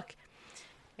her book.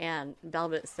 And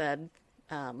Velvet said,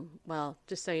 well,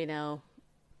 just so you know,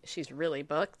 she's really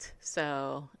booked.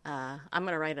 So I'm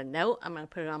going to write a note. I'm going to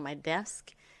put it on my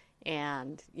desk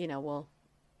and,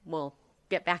 we'll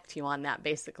get back to you on that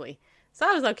basically. So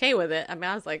I was okay with it. I mean,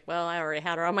 I was like, well, I already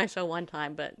had her on my show one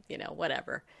time, but,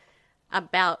 whatever.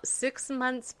 About 6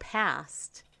 months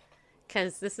passed,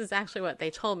 because this is actually what they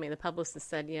told me. The publicist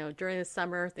said, during the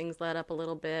summer, things let up a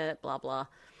little bit, blah, blah.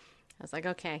 I was like,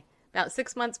 okay. About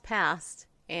 6 months passed,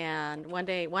 and one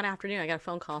afternoon, I got a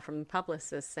phone call from the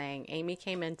publicist saying, Amy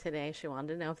came in today. She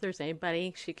wanted to know if there's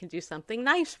anybody she can do something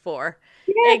nice for.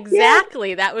 Yeah, exactly.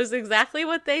 Yeah. That was exactly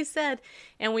what they said.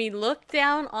 And we looked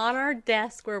down on our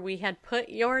desk where we had put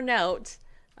your note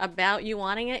about you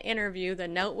wanting an interview. The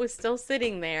note was still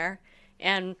sitting there,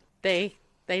 and they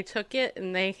took it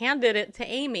and they handed it to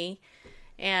Amy,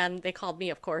 and they called me,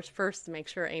 of course, first to make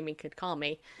sure Amy could call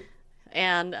me.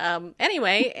 And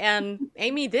anyway, and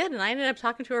Amy did, and I ended up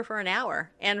talking to her for an hour.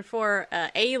 And for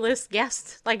an A-list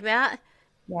guest like that,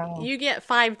 wow, you get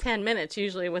 5-10 minutes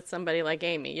usually with somebody like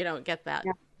Amy. You don't get that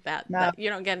that you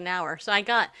don't get an hour. So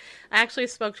I actually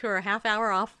spoke to her a half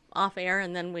hour off air,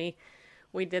 and then we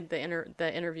did the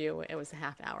interview. It was a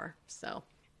half hour. So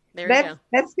you go.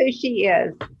 That's who she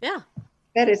is. Yeah.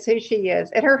 That is who she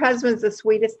is. And her husband's the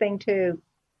sweetest thing too.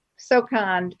 So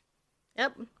kind.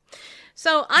 Yep.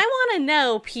 So I want to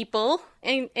know, people,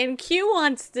 and Q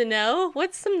wants to know,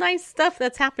 what's some nice stuff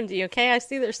that's happened to you, okay? I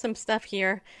see there's some stuff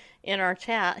here in our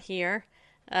chat here.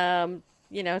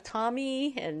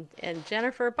 Tommy and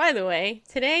Jennifer. By the way,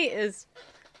 today is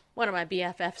one of my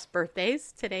BFF's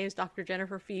birthdays. Today is Dr.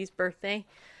 Jennifer Fee's birthday.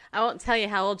 I won't tell you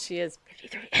how old she is.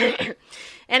 53.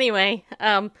 Anyway,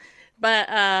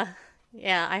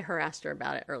 yeah, I harassed her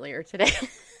about it earlier today.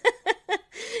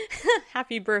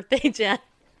 Happy birthday, Jen.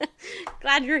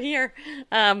 Glad you're here.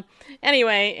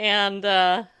 Anyway, and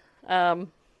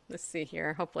let's see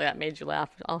here. Hopefully that made you laugh.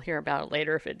 I'll hear about it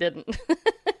later if it didn't.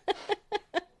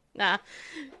 Nah,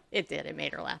 it did. It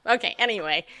made her laugh. Okay,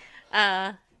 anyway.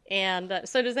 So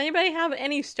does anybody have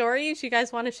any stories you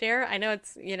guys want to share? I know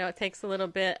it's, it takes a little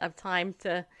bit of time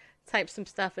to type some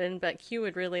stuff in, but Q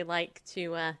would really like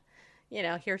to,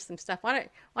 hear some stuff. Why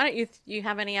don't you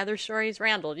have any other stories?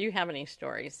 Randall, do you have any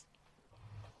stories?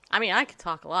 I mean, I could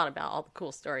talk a lot about all the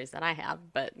cool stories that I have,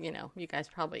 but, you guys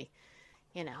probably,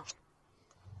 may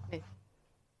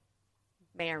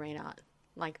or may not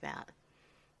like that.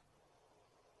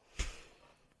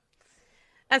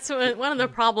 That's one of the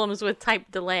problems with type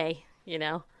delay,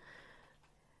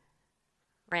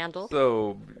 Randall?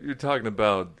 So you're talking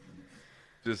about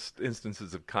just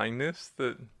instances of kindness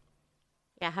that...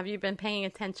 Yeah, have you been paying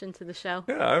attention to the show?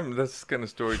 Yeah, that's the kind of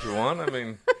stories you want. I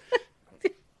mean...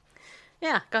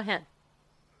 Yeah, go ahead.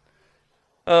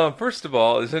 First of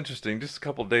all, it's interesting. Just a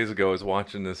couple of days ago, I was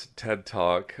watching this TED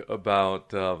Talk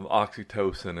about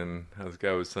oxytocin, and this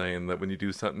guy was saying that when you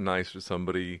do something nice for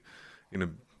somebody,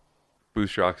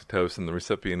 boost your oxytocin, the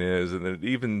recipient is, and then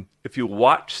even if you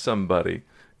watch somebody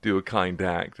do a kind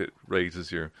act, it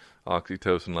raises your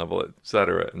oxytocin level,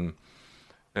 etc.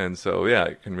 And so, yeah,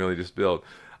 it can really just build.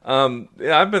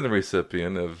 Yeah, I've been the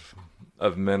recipient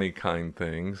of many kind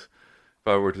things. If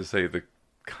I were to say the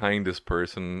kindest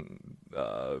person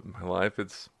in my life,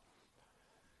 it's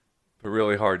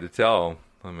really hard to tell.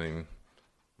 I mean,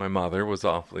 my mother was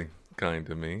awfully kind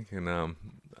to me,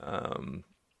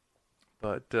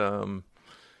 but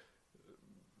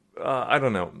I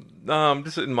don't know.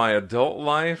 Just in my adult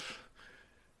life,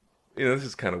 this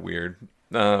is kind of weird,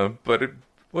 but it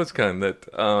was kind of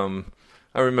that.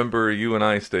 I remember you and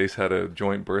I, Stace, had a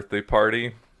joint birthday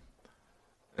party,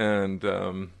 and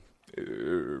I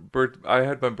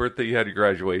had my birthday. You had your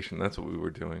graduation. That's what we were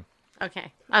doing.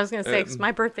 Okay, I was going to say because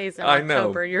my birthday's in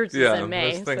October. Yours is in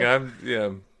May.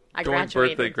 I joint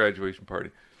birthday graduation party.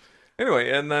 Anyway,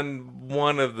 and then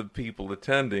one of the people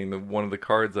attending, one of the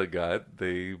cards I got,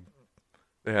 they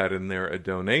had in there a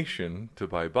donation to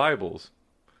buy Bibles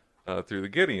through the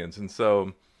Gideons. And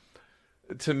so,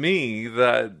 to me,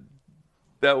 that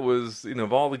was,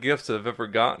 of all the gifts I've ever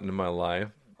gotten in my life,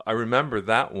 I remember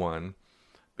that one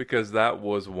because that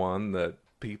was one that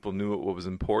people knew what was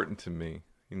important to me,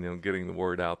 getting the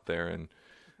word out there.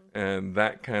 And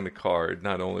that kind of card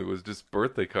not only was just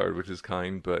birthday card, which is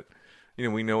kind, but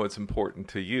we know it's important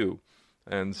to you.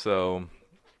 And so,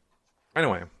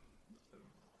 anyway,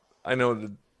 I know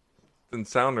that didn't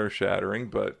sound earth-shattering,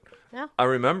 but yeah. I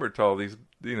remember to all these,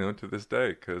 to this day,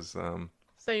 because...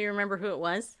 So you remember who it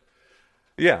was?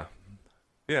 Yeah.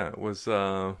 Yeah, it was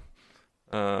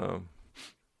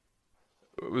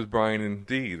Brian and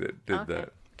Dee that did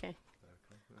that. Okay.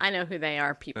 I know who they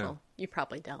are, people. Yeah. You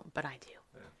probably don't, but I do.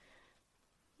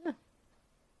 Yeah.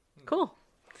 Cool.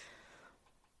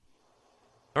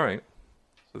 All right.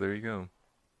 So there you go.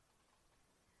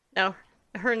 No,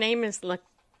 her name is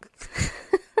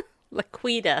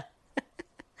Laquita.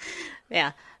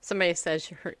 Yeah. Somebody says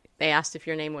they asked if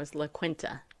your name was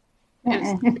LaQuinta.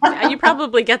 You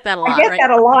probably get that a lot, I get that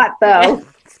a lot, though.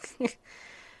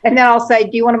 And then I'll say,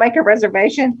 do you want to make a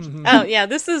reservation? Mm-hmm. Oh, yeah.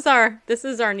 This is our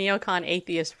neocon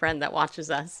atheist friend that watches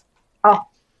us. Oh.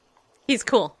 He's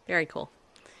cool. Very cool.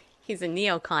 He's a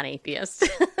neocon atheist.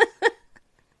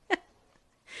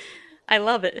 I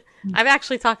love it. I've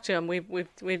actually talked to him.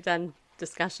 We've done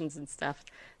discussions and stuff.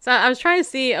 So I was trying to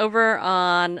see over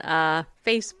on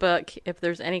Facebook if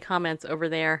there's any comments over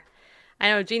there. I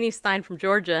know Jeannie Stein from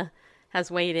Georgia has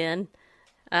weighed in.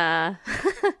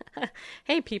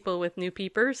 Hey, people with new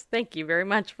peepers, thank you very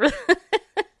much for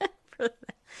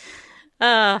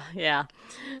that. Yeah.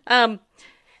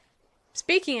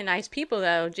 Speaking of nice people,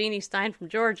 though, Jeannie Stein from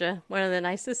Georgia, one of the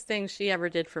nicest things she ever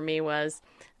did for me was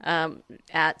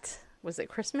was it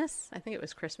Christmas? I think it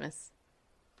was Christmas.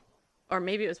 or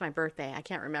maybe it was my birthday. I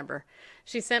can't remember.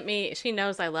 She sent me, she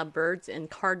knows I love birds and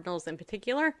cardinals in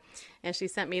particular. And she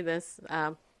sent me this,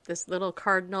 this little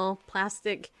cardinal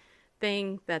plastic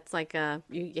thing that's like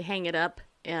you hang it up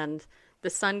and the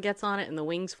sun gets on it and the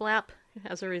wings flap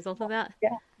as a result of that.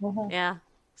 Yeah. Uh-huh. Yeah.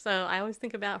 So I always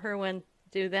think about her when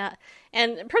do that.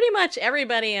 And pretty much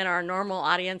everybody in our normal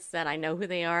audience that I know who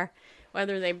they are,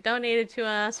 whether they've donated to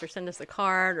us or sent us a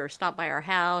card or stopped by our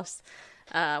house.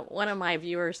 One of my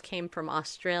viewers came from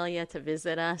Australia to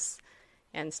visit us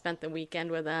and spent the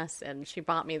weekend with us. And she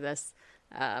bought me this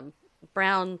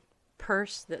brown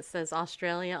purse that says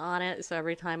Australia on it. So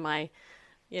every time I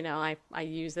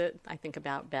use it, I think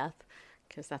about Beth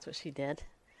because that's what she did.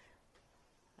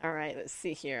 All right, let's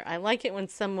see here. I like it when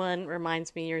someone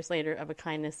reminds me years later of a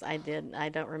kindness I did. I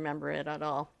don't remember it at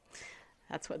all.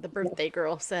 That's what the birthday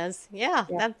girl says. Yeah.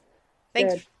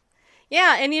 Thanks. Good.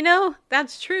 Yeah, and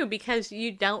that's true because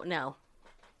you don't know.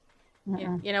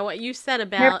 You know what you said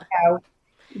about.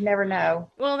 You never know.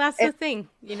 Well, that's the thing.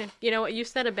 You know what you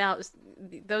said about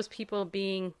those people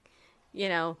being,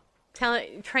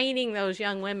 training those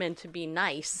young women to be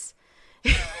nice.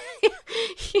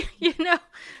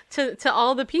 To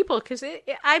all the people, because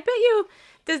I bet you,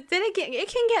 it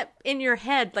can get in your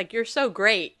head like you're so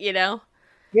great,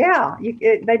 Yeah,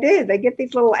 they do. They get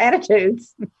these little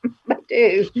attitudes.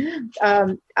 They do.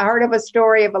 I heard of a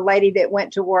story of a lady that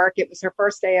went to work. It was her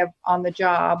first day on the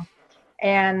job,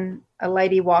 and a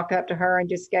lady walked up to her and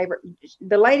just gave her.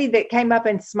 The lady that came up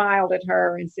and smiled at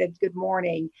her and said good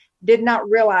morning did not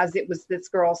realize it was this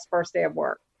girl's first day of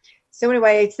work. So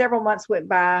anyway, several months went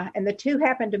by and the two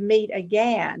happened to meet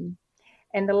again.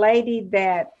 And the lady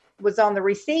that was on the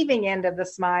receiving end of the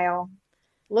smile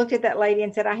looked at that lady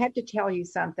and said, I have to tell you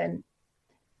something.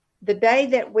 The day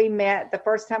that we met the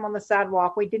first time on the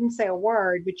sidewalk, we didn't say a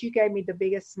word, but you gave me the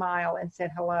biggest smile and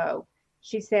said hello.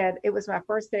 She said, it was my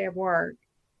first day of work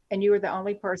and you were the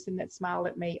only person that smiled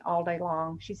at me all day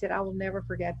long. She said, I will never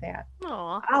forget that.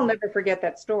 Aww. I'll never forget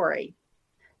that story.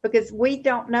 Because we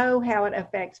don't know how it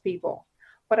affects people.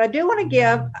 But I do want to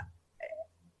give,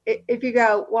 if you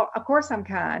go, well, of course I'm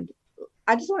kind.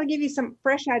 I just want to give you some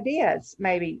fresh ideas,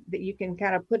 maybe, that you can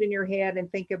kind of put in your head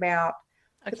and think about.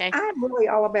 Okay. I'm really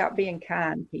all about being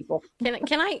kind, people.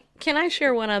 Can I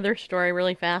share one other story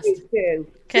really fast? Please do.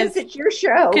 Because it's your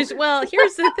show. Well,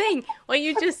 here's the thing. What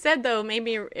you just said, though,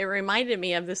 maybe it reminded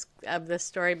me of this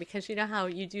story because you know how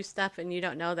you do stuff and you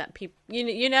don't know that people,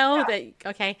 that,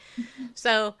 okay.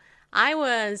 So I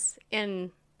was in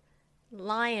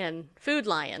Food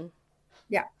Lion.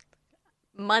 Yeah.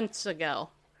 Months ago.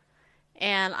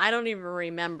 And I don't even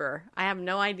remember. I have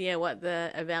no idea what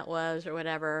the event was or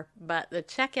whatever. But the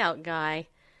checkout guy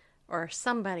or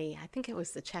somebody, I think it was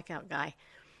the checkout guy,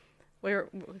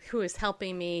 who was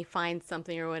helping me find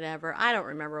something or whatever. I don't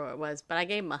remember what it was, but I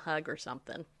gave him a hug or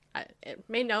something. It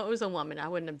was a woman. I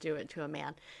wouldn't have do it to a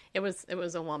man. It was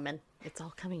a woman. It's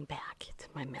all coming back. It's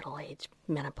my middle-aged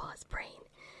menopause brain.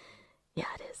 Yeah,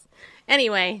 it is.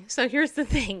 Anyway, so here's the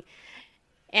thing.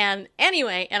 And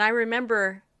I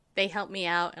remember they helped me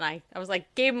out, and I was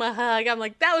like, gave him a hug. I'm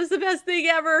like, that was the best thing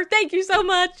ever. Thank you so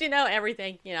much.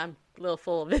 Everything. I'm a little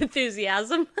full of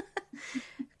enthusiasm.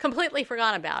 Completely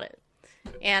forgot about it.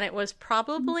 And it was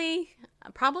probably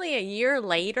a year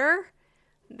later.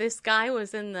 This guy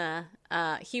was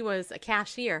he was a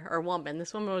cashier, or woman.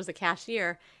 This woman was a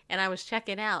cashier, and I was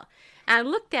checking out. And I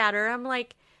looked at her. I'm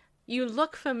like, you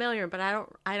look familiar, but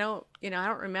I don't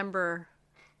remember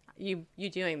you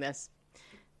doing this.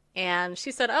 And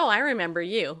she said, oh, I remember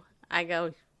you. I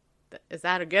go, is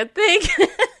that a good thing?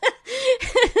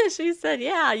 She said,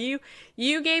 yeah, you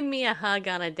gave me a hug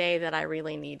on a day that I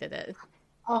really needed it.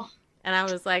 Oh. And I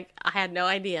was like, I had no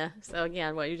idea. So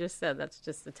again, what you just said, that's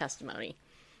just the testimony.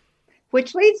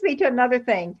 Which leads me to another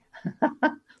thing.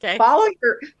 Okay.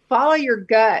 Follow your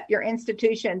gut, your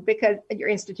intuition. Mm-hmm.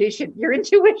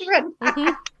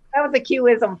 That was a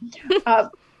Qism.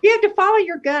 You have to follow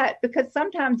your gut because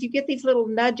sometimes you get these little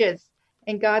nudges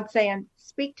and God's saying,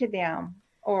 speak to them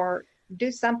or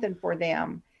do something for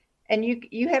them. And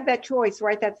you have that choice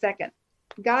right that second.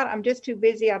 God, I'm just too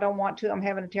busy. I don't want to. I'm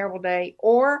having a terrible day.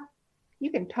 Or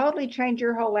you can totally change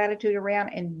your whole attitude around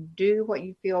and do what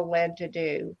you feel led to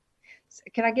do. So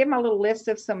can I give my little list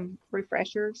of some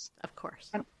refreshers? Of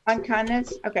course. On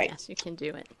kindness? Okay. Yes, you can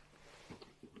do it.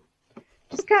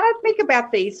 Just kind of think about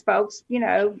these, folks,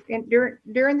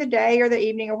 during the day or the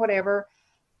evening or whatever,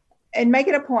 and make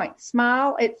it a point.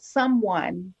 Smile at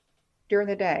someone during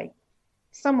the day.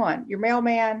 Someone, your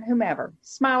mailman, whomever.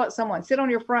 Smile at someone. Sit on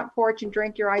your front porch and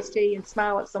drink your iced tea and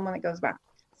smile at someone that goes by.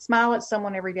 Smile at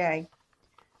someone every day.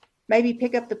 Maybe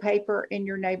pick up the paper in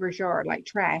your neighbor's yard, like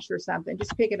trash or something.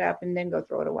 Just pick it up and then go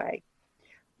throw it away.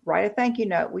 Write a thank you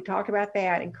note. We talked about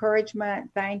that.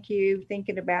 Encouragement, thank you,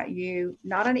 thinking about you.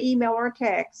 Not an email or a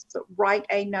text, but write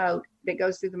a note that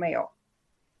goes through the mail.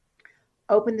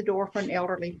 Open the door for an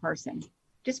elderly person.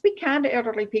 Just be kind to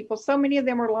elderly people. So many of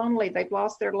them are lonely. They've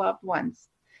lost their loved ones.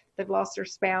 They've lost their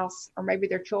spouse, or maybe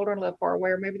their children live far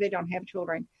away, or maybe they don't have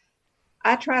children.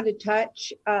 I try to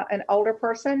touch an older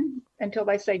person until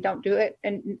they say don't do it.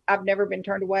 And I've never been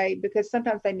turned away, because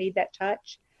sometimes they need that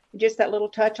touch. Just that little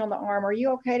touch on the arm. Are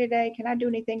you okay today? Can I do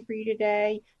anything for you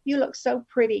today? You look so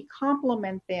pretty.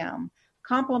 Compliment them.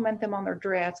 Compliment them on their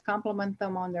dress. Compliment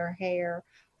them on their hair.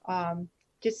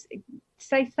 Just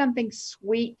say something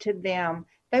sweet to them.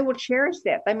 They will cherish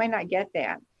that. They may not get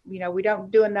that. We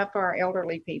don't do enough for our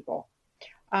elderly people.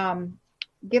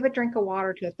 Give a drink of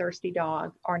water to a thirsty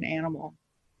dog or an animal.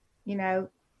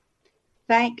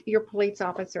 Thank your police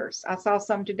officers. I saw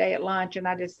some today at lunch, and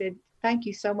I just said, thank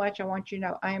you so much. I want you to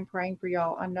know I am praying for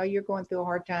y'all. I know you're going through a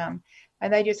hard time.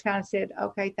 And they just kind of said,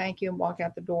 okay, thank you, and walked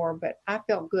out the door. But I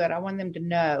felt good. I want them to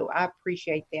know I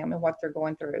appreciate them and what they're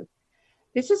going through.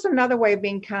 This is another way of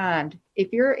being kind.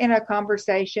 If you're in a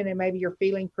conversation and maybe you're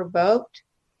feeling provoked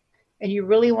and you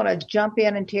really want to jump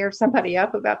in and tear somebody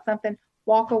up about something,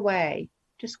 walk away.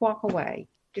 Just walk away.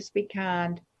 Just be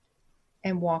kind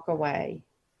and walk away.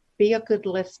 Be a good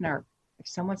listener. If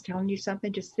someone's telling you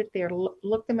something, just sit there,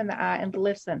 look them in the eye and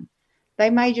listen. They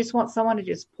may just want someone to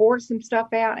just pour some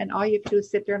stuff out, and all you have to do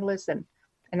is sit there and listen.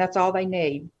 And that's all they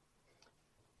need.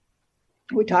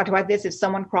 We talked about this. If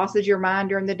someone crosses your mind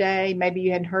during the day, maybe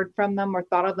you hadn't heard from them or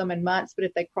thought of them in months, but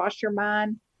if they cross your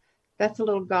mind, that's a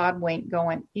little God wink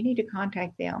going, you need to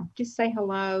contact them. Just say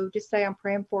hello. Just say, I'm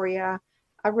praying for you.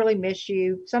 I really miss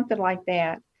you. Something like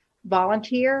that.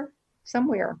 Volunteer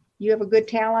somewhere. You have a good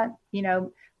talent.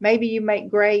 Maybe you make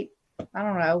great, I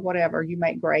don't know, whatever you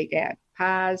make great at,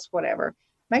 pies, whatever.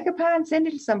 Make a pie and send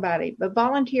it to somebody, but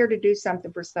volunteer to do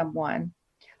something for someone.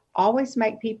 Always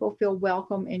make people feel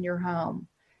welcome in your home.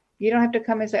 You don't have to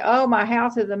come and say, oh, my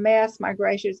house is a mess, my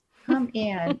gracious. Come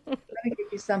in. Let me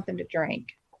give you something to drink.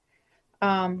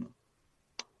 Tell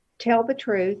the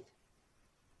truth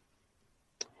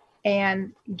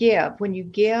and give. When you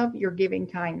give, you're giving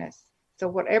kindness. So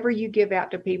whatever you give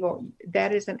out to people,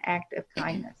 that is an act of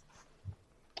kindness.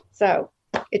 So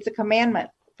it's a commandment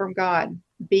from God.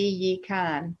 Be ye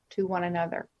kind to one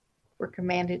another. We're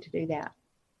commanded to do that.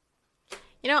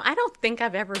 I don't think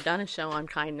I've ever done a show on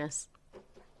kindness.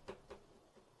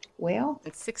 Well,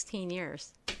 it's 16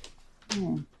 years.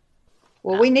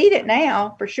 Well, we need it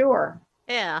now for sure.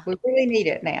 Yeah. We really need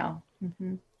it now.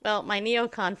 Mm-hmm. Well, my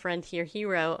neocon friend here, he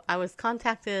wrote, I was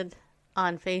contacted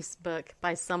on Facebook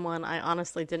by someone I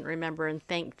honestly didn't remember and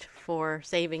thanked for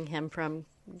saving him from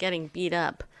getting beat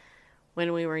up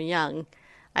when we were young.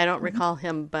 I don't recall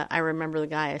him, but I remember the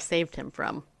guy I saved him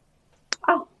from.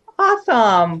 Oh,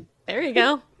 awesome. There you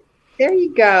go. There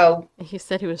you go. He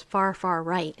said he was far, far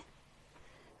right.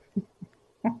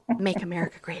 Make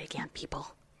America great again,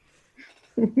 people.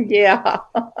 Yeah.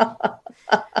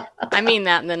 I mean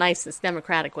that in the nicest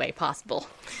democratic way possible.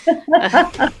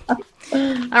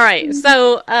 All right.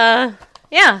 So,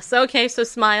 So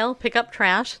smile, pick up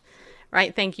trash,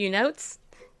 write thank you notes,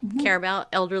 care about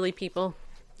elderly people.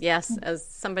 Yes. As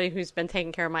somebody who's been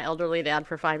taking care of my elderly dad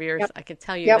for 5 years, I can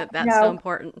tell you that's so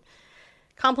important.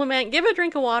 Compliment, give a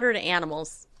drink of water to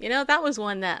animals. That was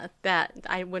one that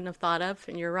I wouldn't have thought of.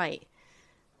 And you're right.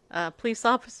 Police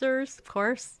officers, of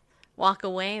course, walk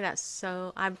away. That's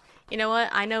so, you know what?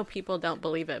 I know people don't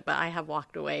believe it, but I have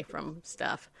walked away from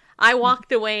stuff. I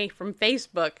walked away from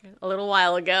Facebook a little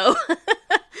while ago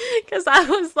because I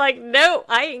was like, no,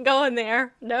 I ain't going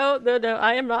there. No,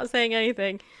 I am not saying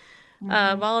anything.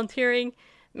 Volunteering,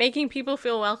 making people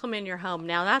feel welcome in your home.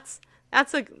 Now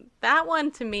that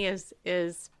one to me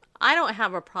is I don't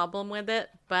have a problem with it,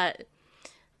 but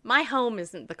my home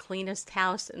isn't the cleanest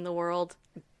house in the world,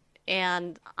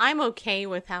 and I'm okay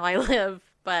with how I live,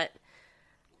 but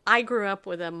I grew up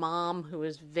with a mom who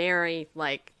was very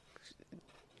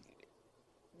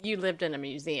you lived in a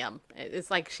museum. It's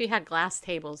like she had glass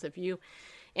tables.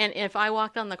 If I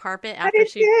walked on the carpet after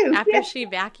she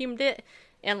vacuumed it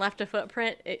and left a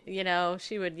footprint,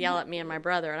 she would yell at me and my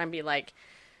brother, and I'd be like,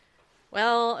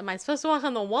 well, am I supposed to walk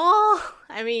on the wall?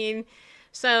 I mean,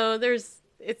 so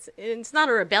it's not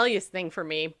a rebellious thing for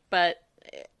me, but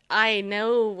I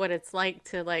know what it's like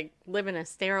to live in a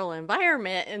sterile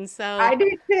environment. And so I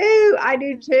do too.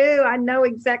 I know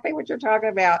exactly what you're talking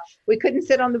about. We couldn't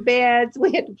sit on the beds.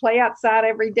 We had to play outside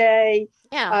every day.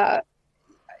 Yeah.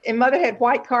 And Mother had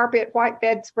white carpet, white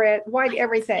bedspread, white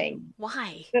everything.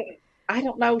 Why? I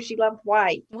don't know. She loved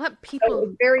white. What people? So it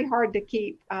was very hard to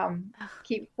keep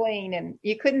clean, and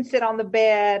you couldn't sit on the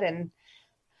bed. And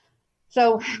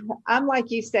so I'm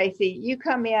like you, Stacy. You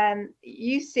come in,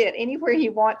 you sit anywhere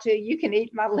you want to. You can eat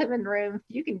in my living room.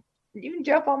 You can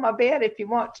jump on my bed if you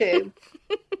want to.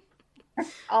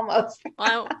 Almost.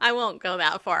 Well, I won't go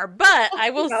that far, but I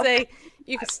will say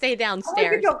you can stay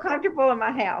downstairs. I feel comfortable in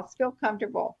my house. Feel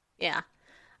comfortable. Yeah.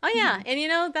 Oh, yeah.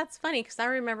 And, that's funny because I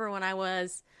remember when I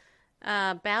was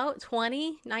about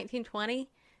 19, 20,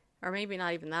 or maybe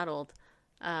not even that old.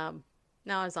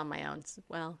 No, I was on my own.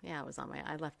 Well, yeah,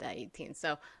 I left at 18.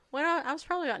 So when I was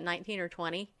probably about 19 or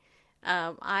 20,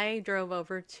 I drove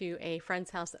over to a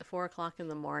friend's house at 4 o'clock in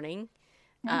the morning.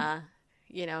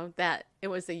 That it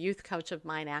was a youth coach of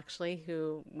mine, actually,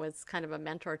 who was kind of a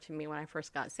mentor to me when I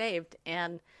first got saved.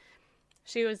 And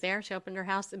she was there. She opened her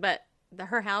house, but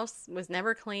her house was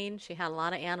never clean. She had a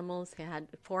lot of animals. She had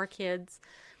 4 kids.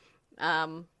 But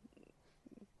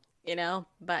you know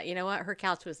what? Her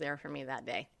couch was there for me that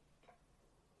day.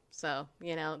 So,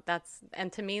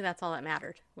 and to me, that's all that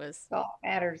mattered was. All that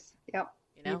matters. Yep.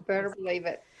 You better believe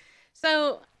it.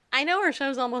 So I know our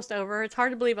show's almost over. It's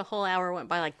hard to believe a whole hour went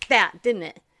by like that, didn't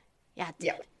it? Yeah, it did.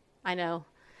 Yep. I know.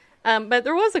 But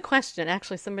there was a question.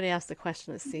 Actually, somebody asked a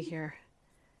question. Let's see here.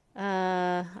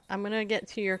 I'm going to get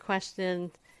to your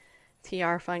question,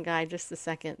 TR Fun Guy, just a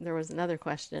second. There was another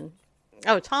question.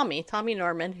 Oh, Tommy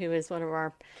Norman, who is one of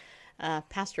our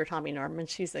Pastor Tommy Norman.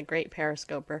 She's a great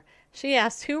Periscoper. She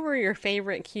asked, who were your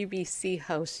favorite QVC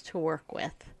hosts to work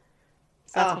with?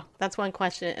 So that's one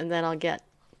question, and then I'll get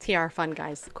TR Fun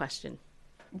Guy's question.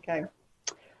 Okay.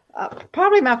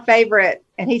 Probably my favorite,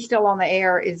 and he's still on the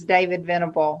air, is David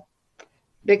Venable,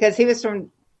 because he was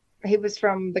from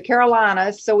the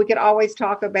Carolinas, so we could always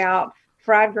talk about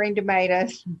fried green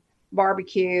tomatoes,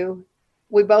 barbecue.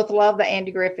 We both love the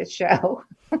Andy Griffith Show.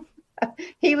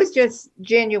 He was just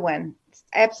genuine,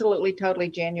 absolutely, totally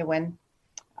genuine.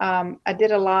 I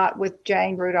did a lot with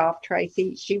Jane Rudolph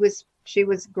Tracy. She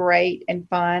was great and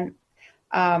fun.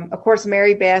 Of course,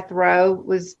 Mary Beth Rowe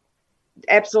was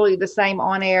absolutely the same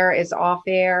on air as off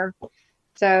air.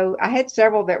 So I had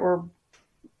several that were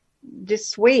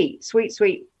just sweet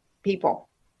people.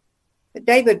 But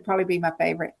David would probably be my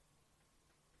favorite.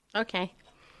 Okay.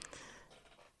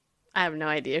 I have no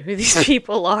idea who these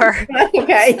people are.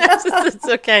 Okay. It's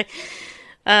okay.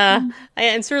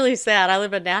 It's really sad. I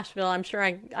live in Nashville. I'm sure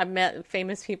I've met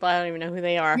famous people. I don't even know who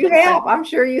they are. You have. I'm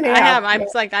sure you have. I have. I'm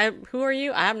just like, who are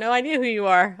you? I have no idea who you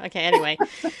are. Okay, anyway.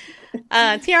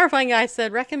 TR Fun Guy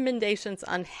said, recommendations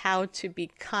on how to be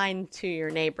kind to your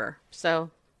neighbor.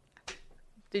 So,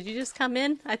 did you just come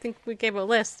in? I think we gave a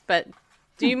list, but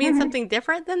do you mean something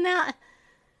different than that?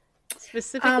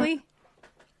 Specifically?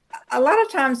 A lot of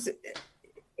times,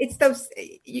 it's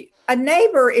a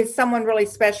neighbor is someone really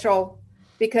special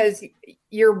because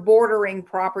you're bordering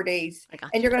properties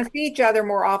and you're going to see each other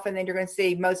more often than you're going to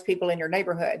see most people in your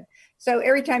neighborhood. So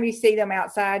every time you see them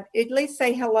outside, at least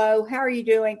say hello. How are you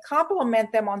doing?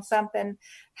 Compliment them on something.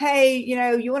 Hey,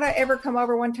 you want to ever come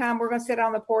over one time? We're going to sit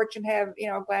on the porch and have,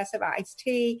 a glass of iced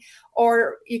tea.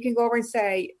 Or you can go over and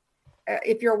say,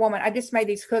 if you're a woman, I just made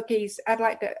these cookies. I'd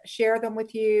like to share them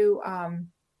with you.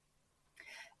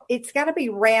 It's got to be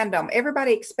random.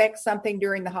 Everybody expects something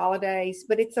during the holidays,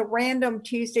 but it's a random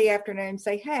Tuesday afternoon.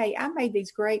 Say, hey, I made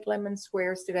these great lemon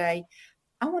squares today.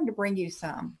 I wanted to bring you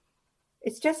some.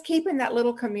 It's just keeping that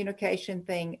little communication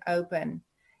thing open.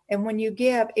 And when you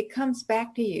give, it comes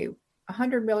back to you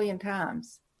 100 million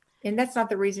times. And that's not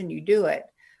the reason you do it.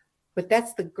 But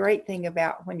that's the great thing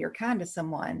about when you're kind to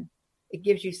someone. It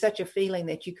gives you such a feeling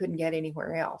that you couldn't get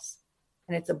anywhere else.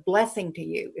 And it's a blessing to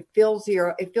you. It fills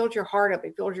your heart up.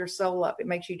 It fills your soul up. It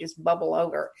makes you just bubble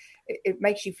over. It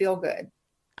makes you feel good.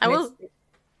 I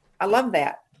love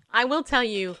that. I will tell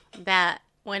you that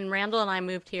when Randall and I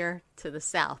moved here to the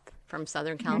South from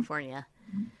Southern California,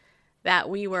 that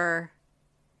we were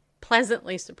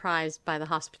pleasantly surprised by the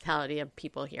hospitality of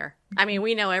people here. I mean,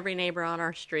 we know every neighbor on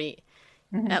our street,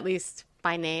 at least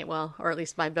by name, or at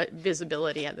least by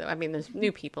visibility. I mean, there's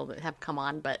new people that have come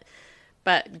on, but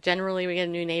generally we get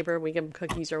a new neighbor, we give them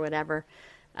cookies or whatever.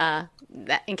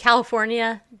 That in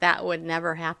California, that would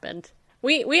never happen.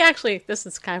 We actually, this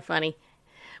is kind of funny.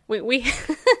 We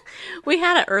we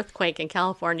had an earthquake in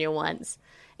California once,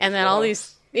 and then all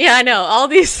these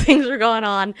things were going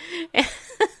on.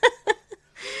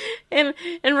 And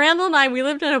Randall and I, we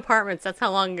lived in apartments. That's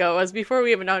how long ago it was, before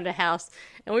we even owned a house.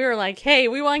 And we were like, hey,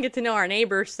 we want to get to know our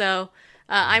neighbors, so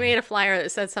I made a flyer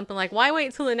that said something like, why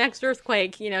wait till the next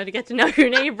earthquake, to get to know your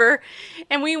neighbor?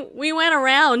 And we went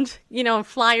around, and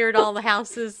flyered all the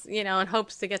houses, in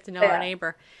hopes to get to know our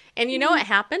neighbor. And you know what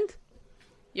happened?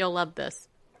 You'll love this.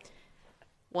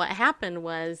 What happened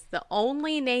was the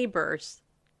only neighbors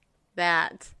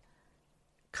that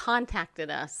contacted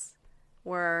us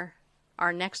were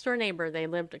our next door neighbor. They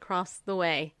lived across the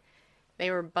way.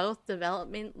 They were both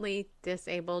developmentally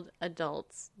disabled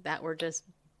adults that were just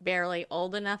barely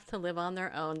old enough to live on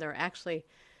their own. They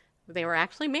were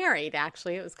actually married,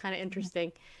 actually. It was kind of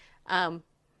interesting.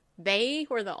 They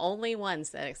were the only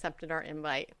ones that accepted our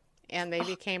invite, and they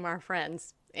became our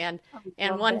friends. And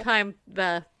one time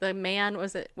the man,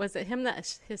 was it him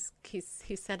that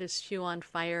he set his shoe on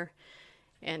fire,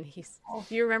 and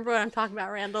do you remember what I'm talking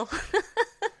about, Randall?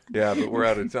 Yeah, but we're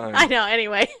out of time. I know.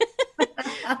 Anyway,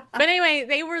 but anyway,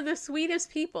 they were the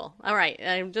sweetest people. All right,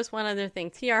 just one other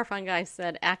thing. T.R. Fungi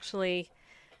said actually,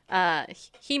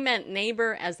 he meant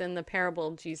neighbor as in the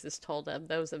parable Jesus told of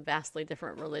those of vastly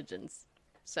different religions.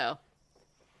 So,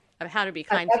 of how to be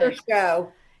kind to another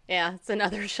show. Yeah, it's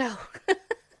another show.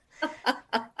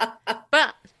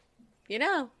 But,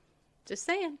 just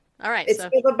saying. All right. It's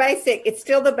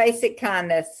still the basic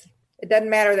kindness. It doesn't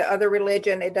matter the other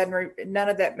religion. None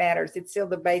of that matters. It's still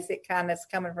the basic kindness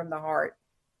coming from the heart.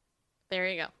 There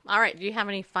you go. All right. Do you have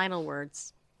any final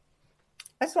words?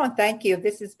 I just want to thank you.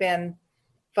 This has been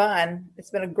fun.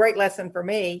 It's been a great lesson for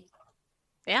me.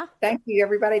 Yeah. Thank you,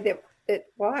 everybody that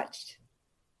watched.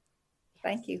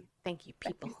 Thank you. Thank you,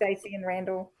 people. Thank you, Stacey and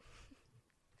Randall.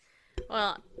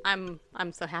 Well, I'm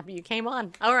so happy you came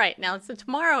on. All right, now so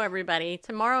tomorrow, everybody,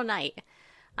 tomorrow night,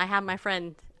 I have my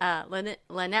friend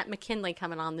Lynette McKinley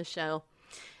coming on the show.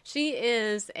 She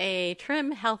is a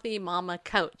Trim Healthy Mama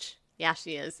coach. Yeah,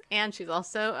 she is. And she's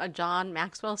also a John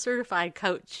Maxwell certified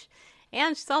coach.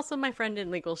 And she's also my friend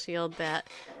in Legal Shield that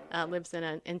lives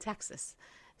in Texas.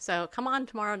 So come on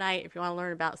tomorrow night if you want to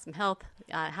learn about some health.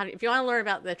 If you want to learn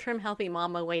about the Trim Healthy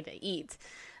Mama way to eat.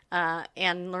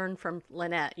 And learn from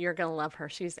Lynette. You're going to love her.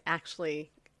 She's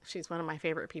one of my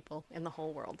favorite people in the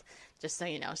whole world, just so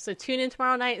you know. So tune in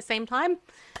tomorrow night, same time,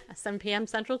 7 p.m.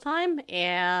 Central Time.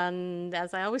 And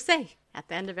as I always say, at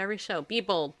the end of every show, be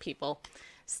bold, people.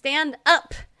 Stand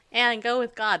up and go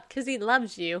with God because he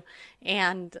loves you.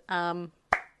 And so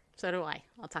do I.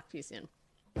 I'll talk to you soon.